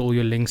to put all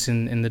your links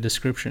in the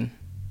description.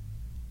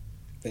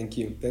 Thank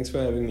you. Thanks for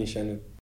having me, Shannon.